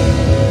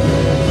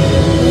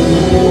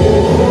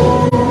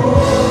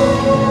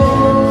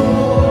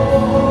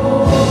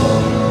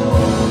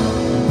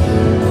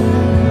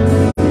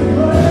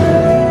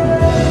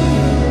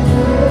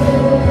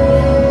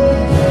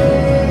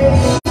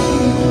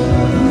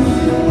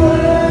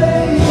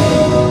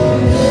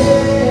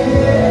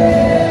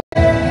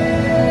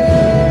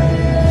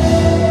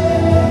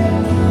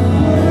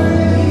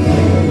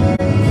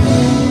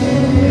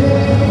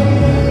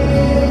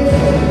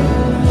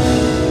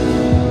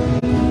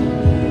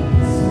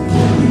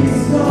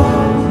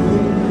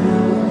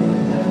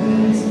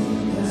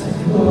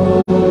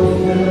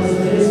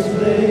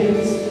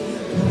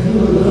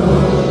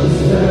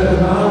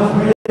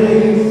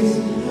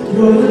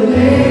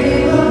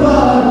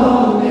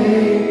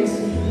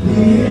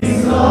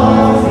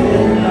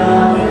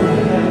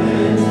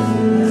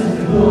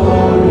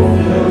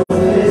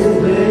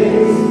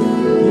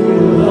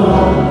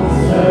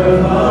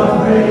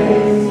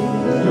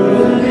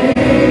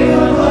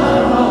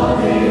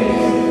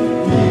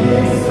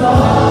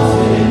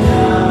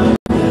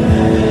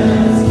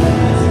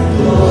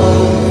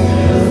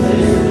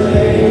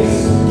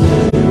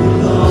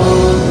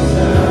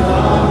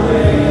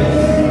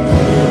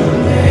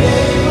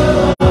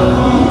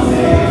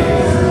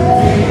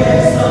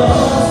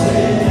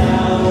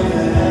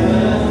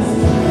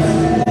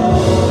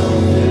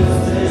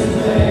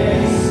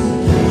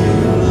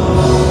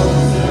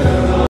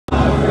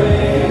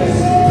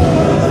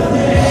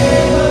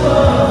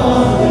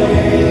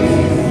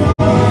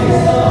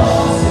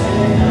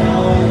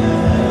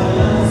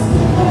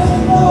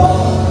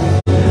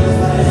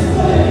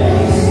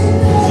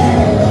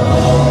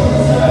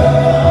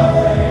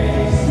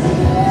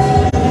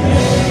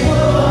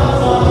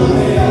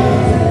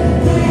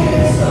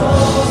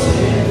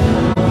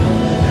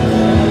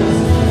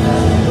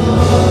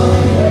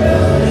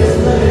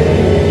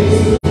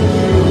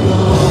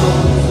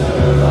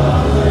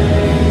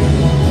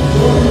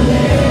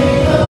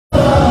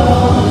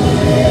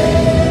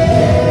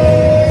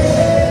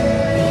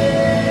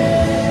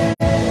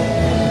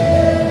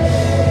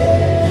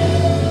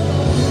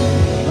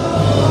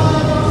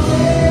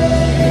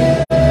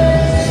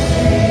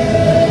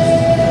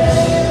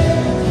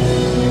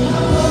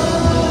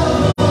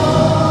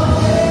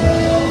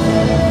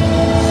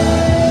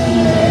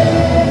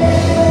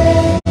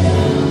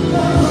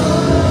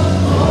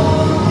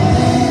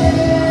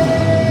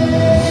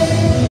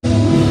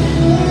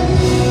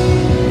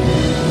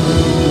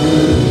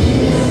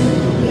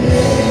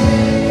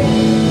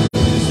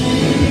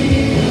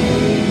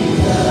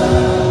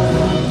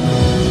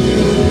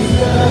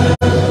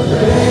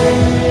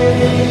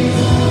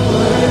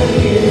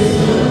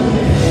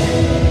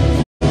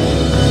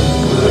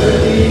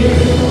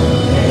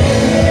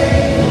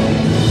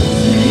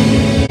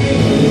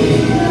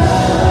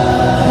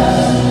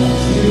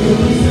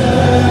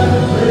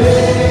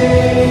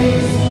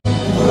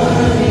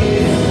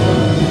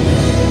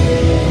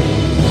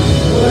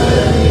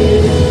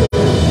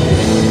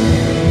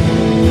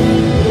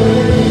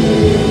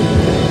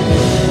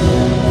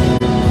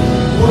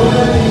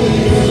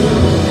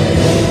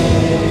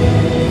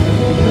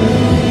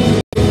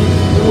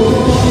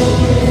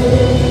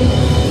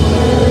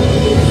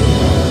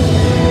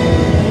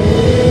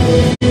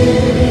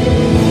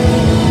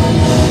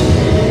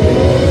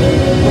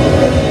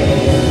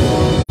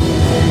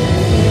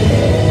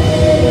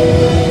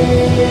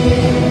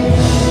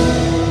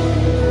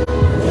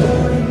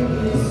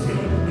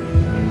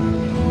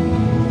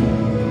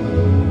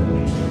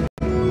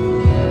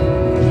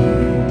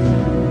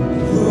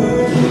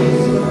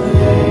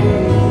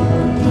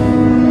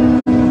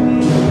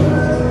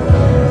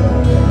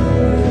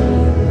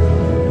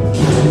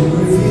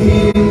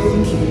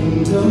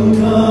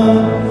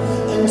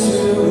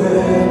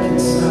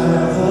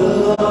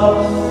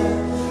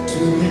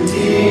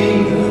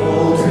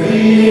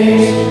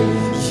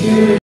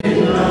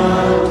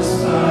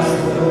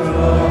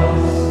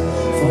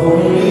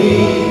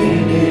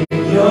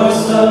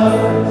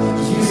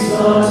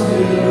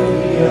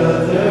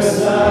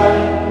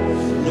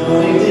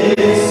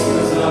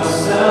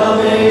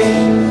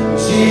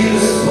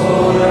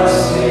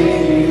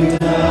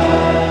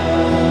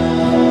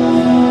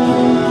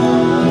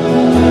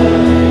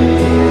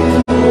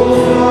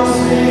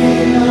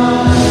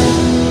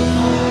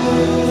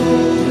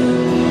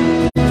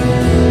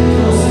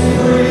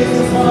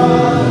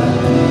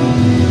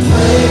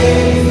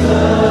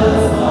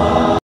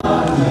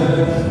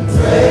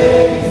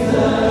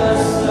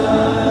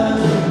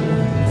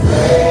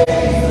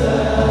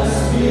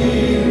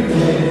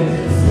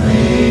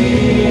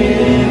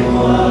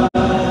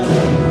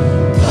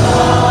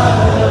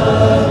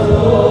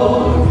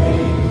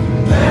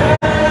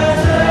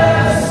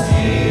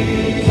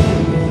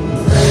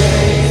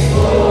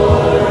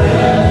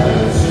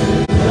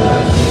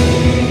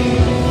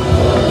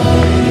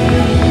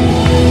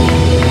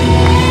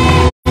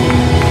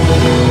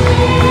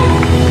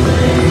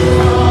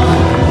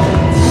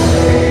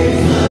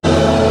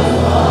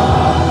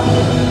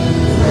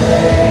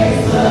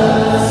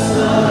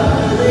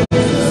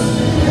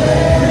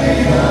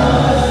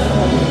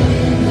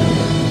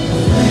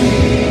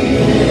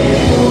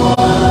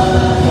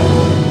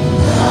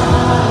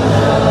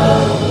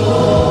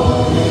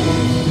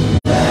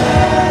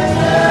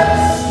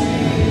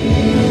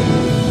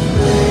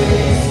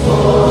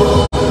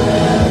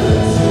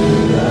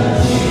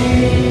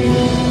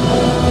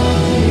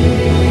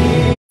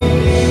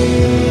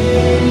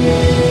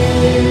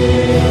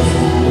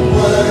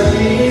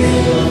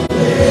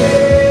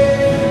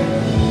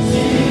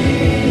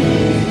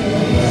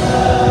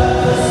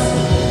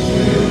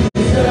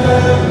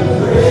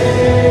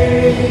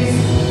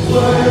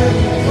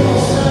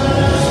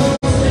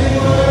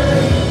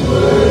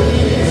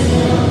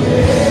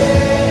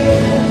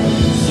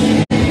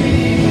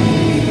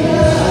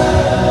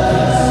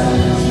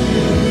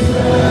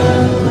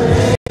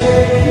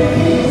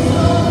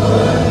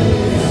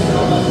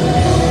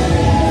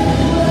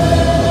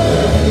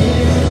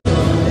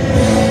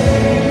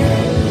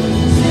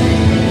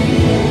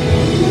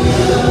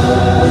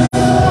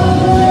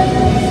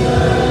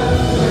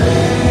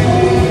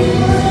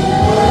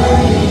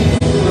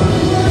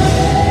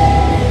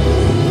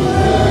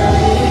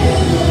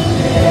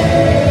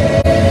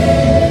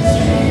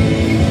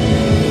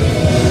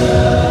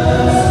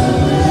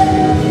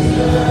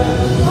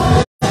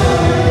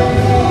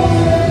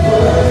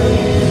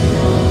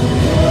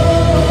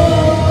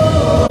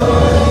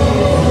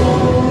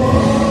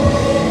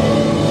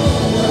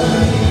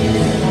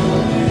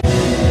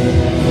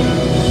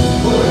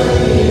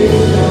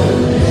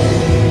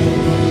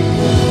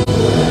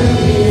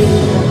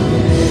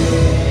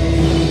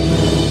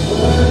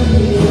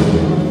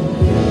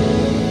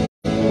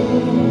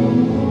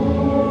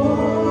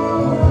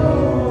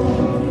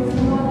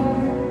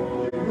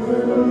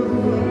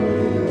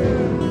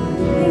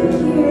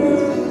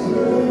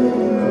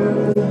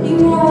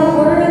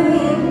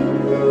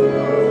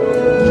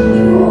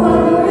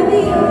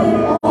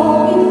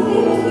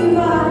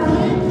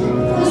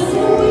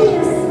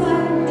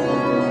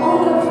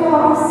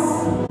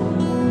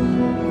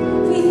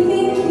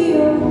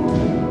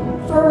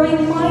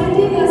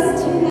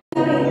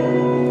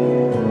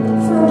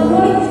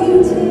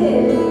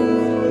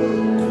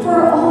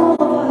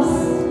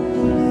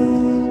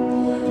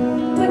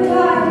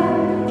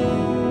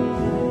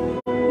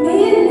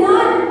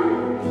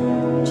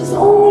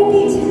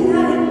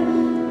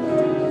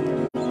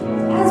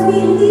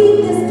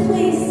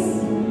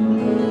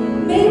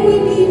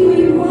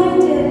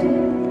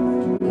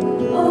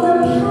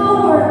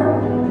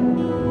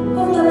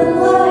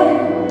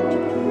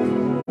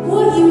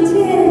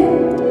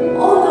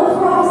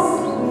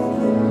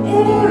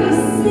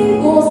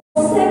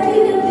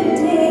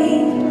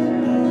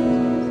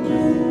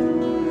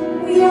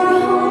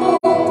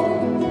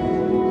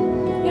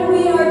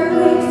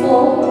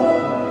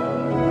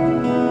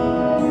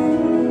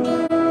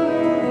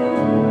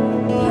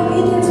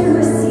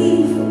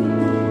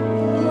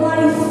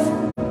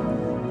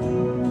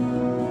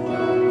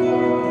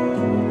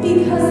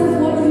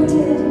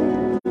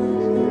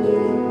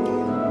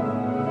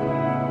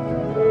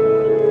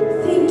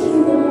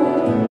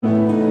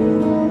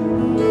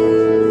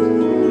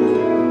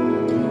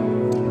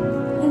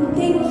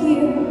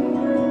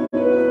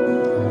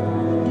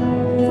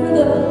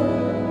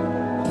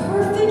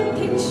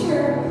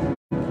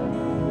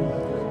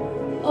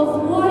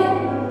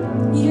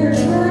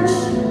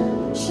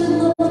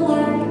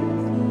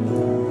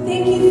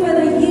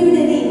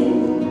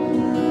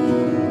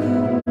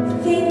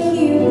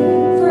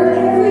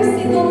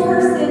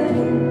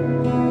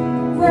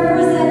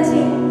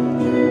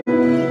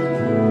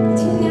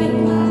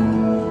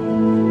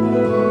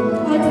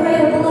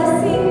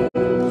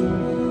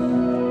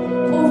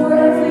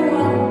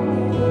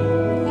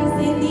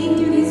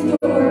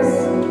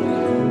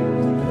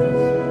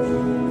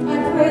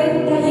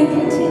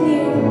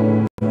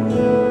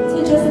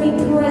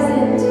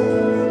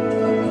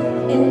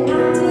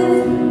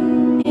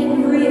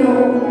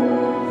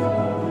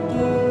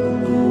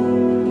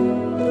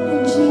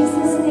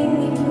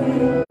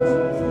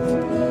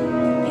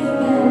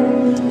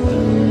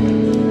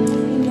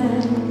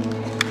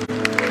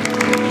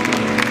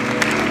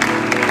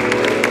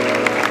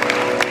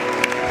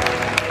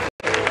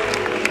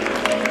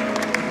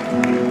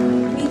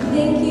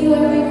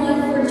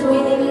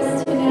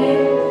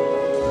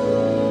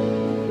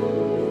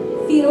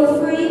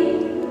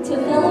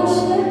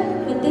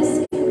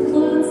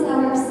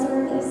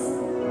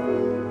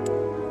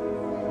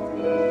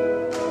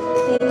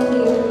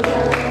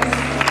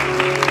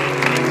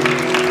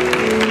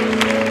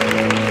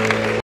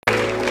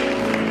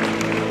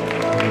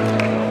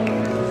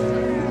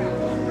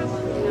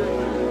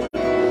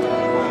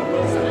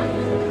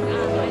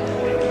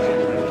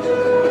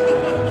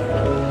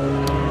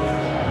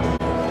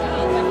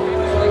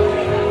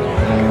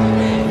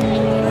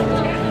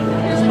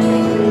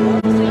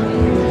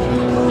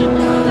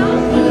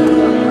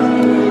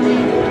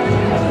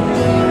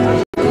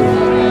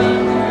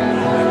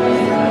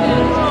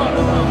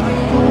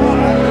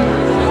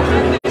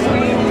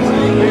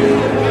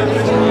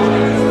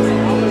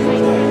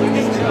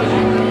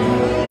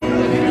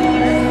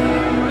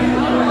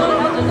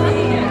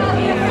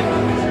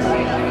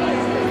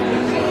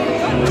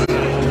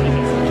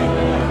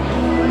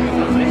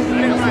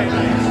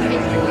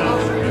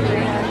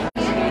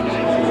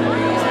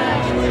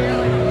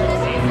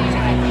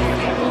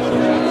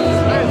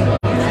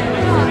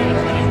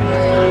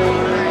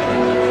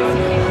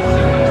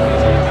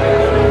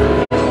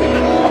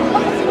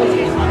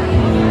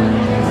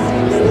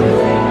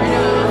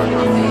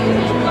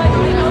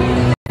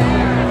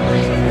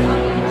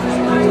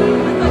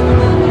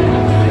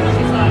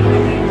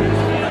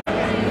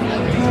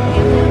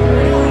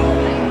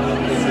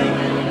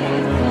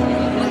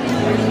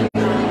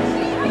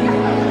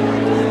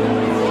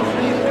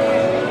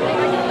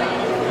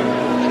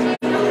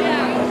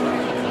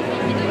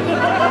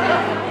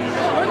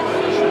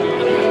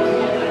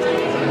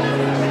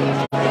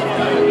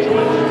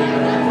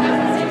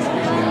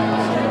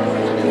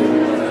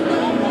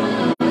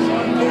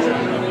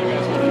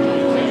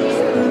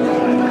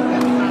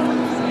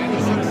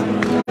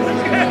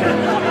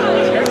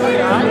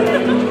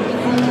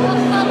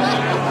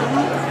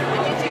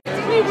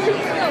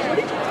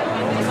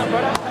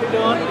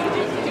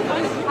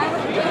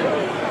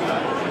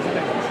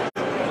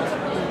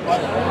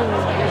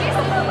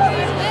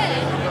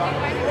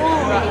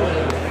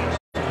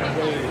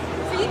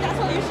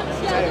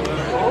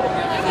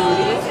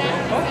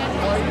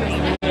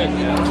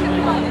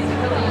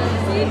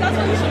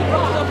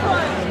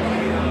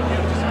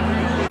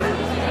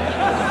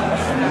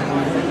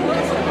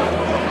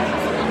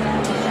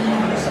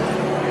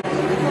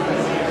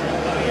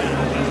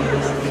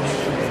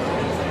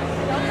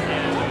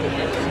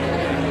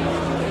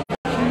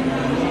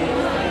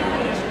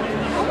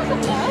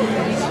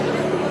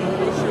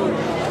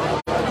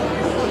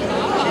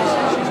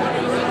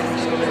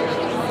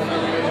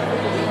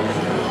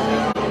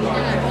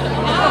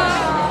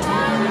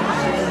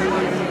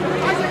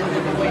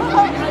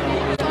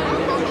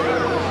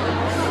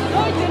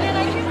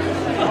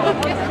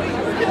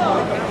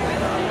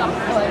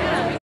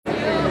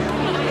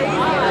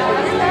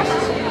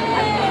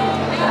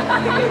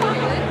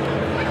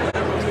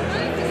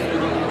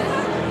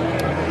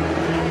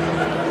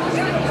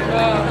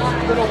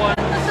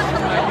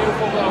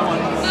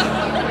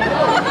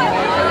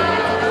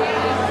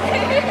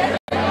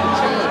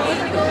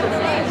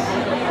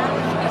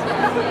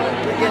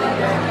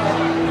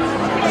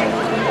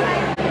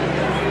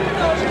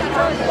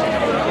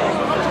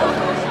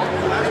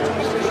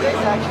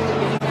actually.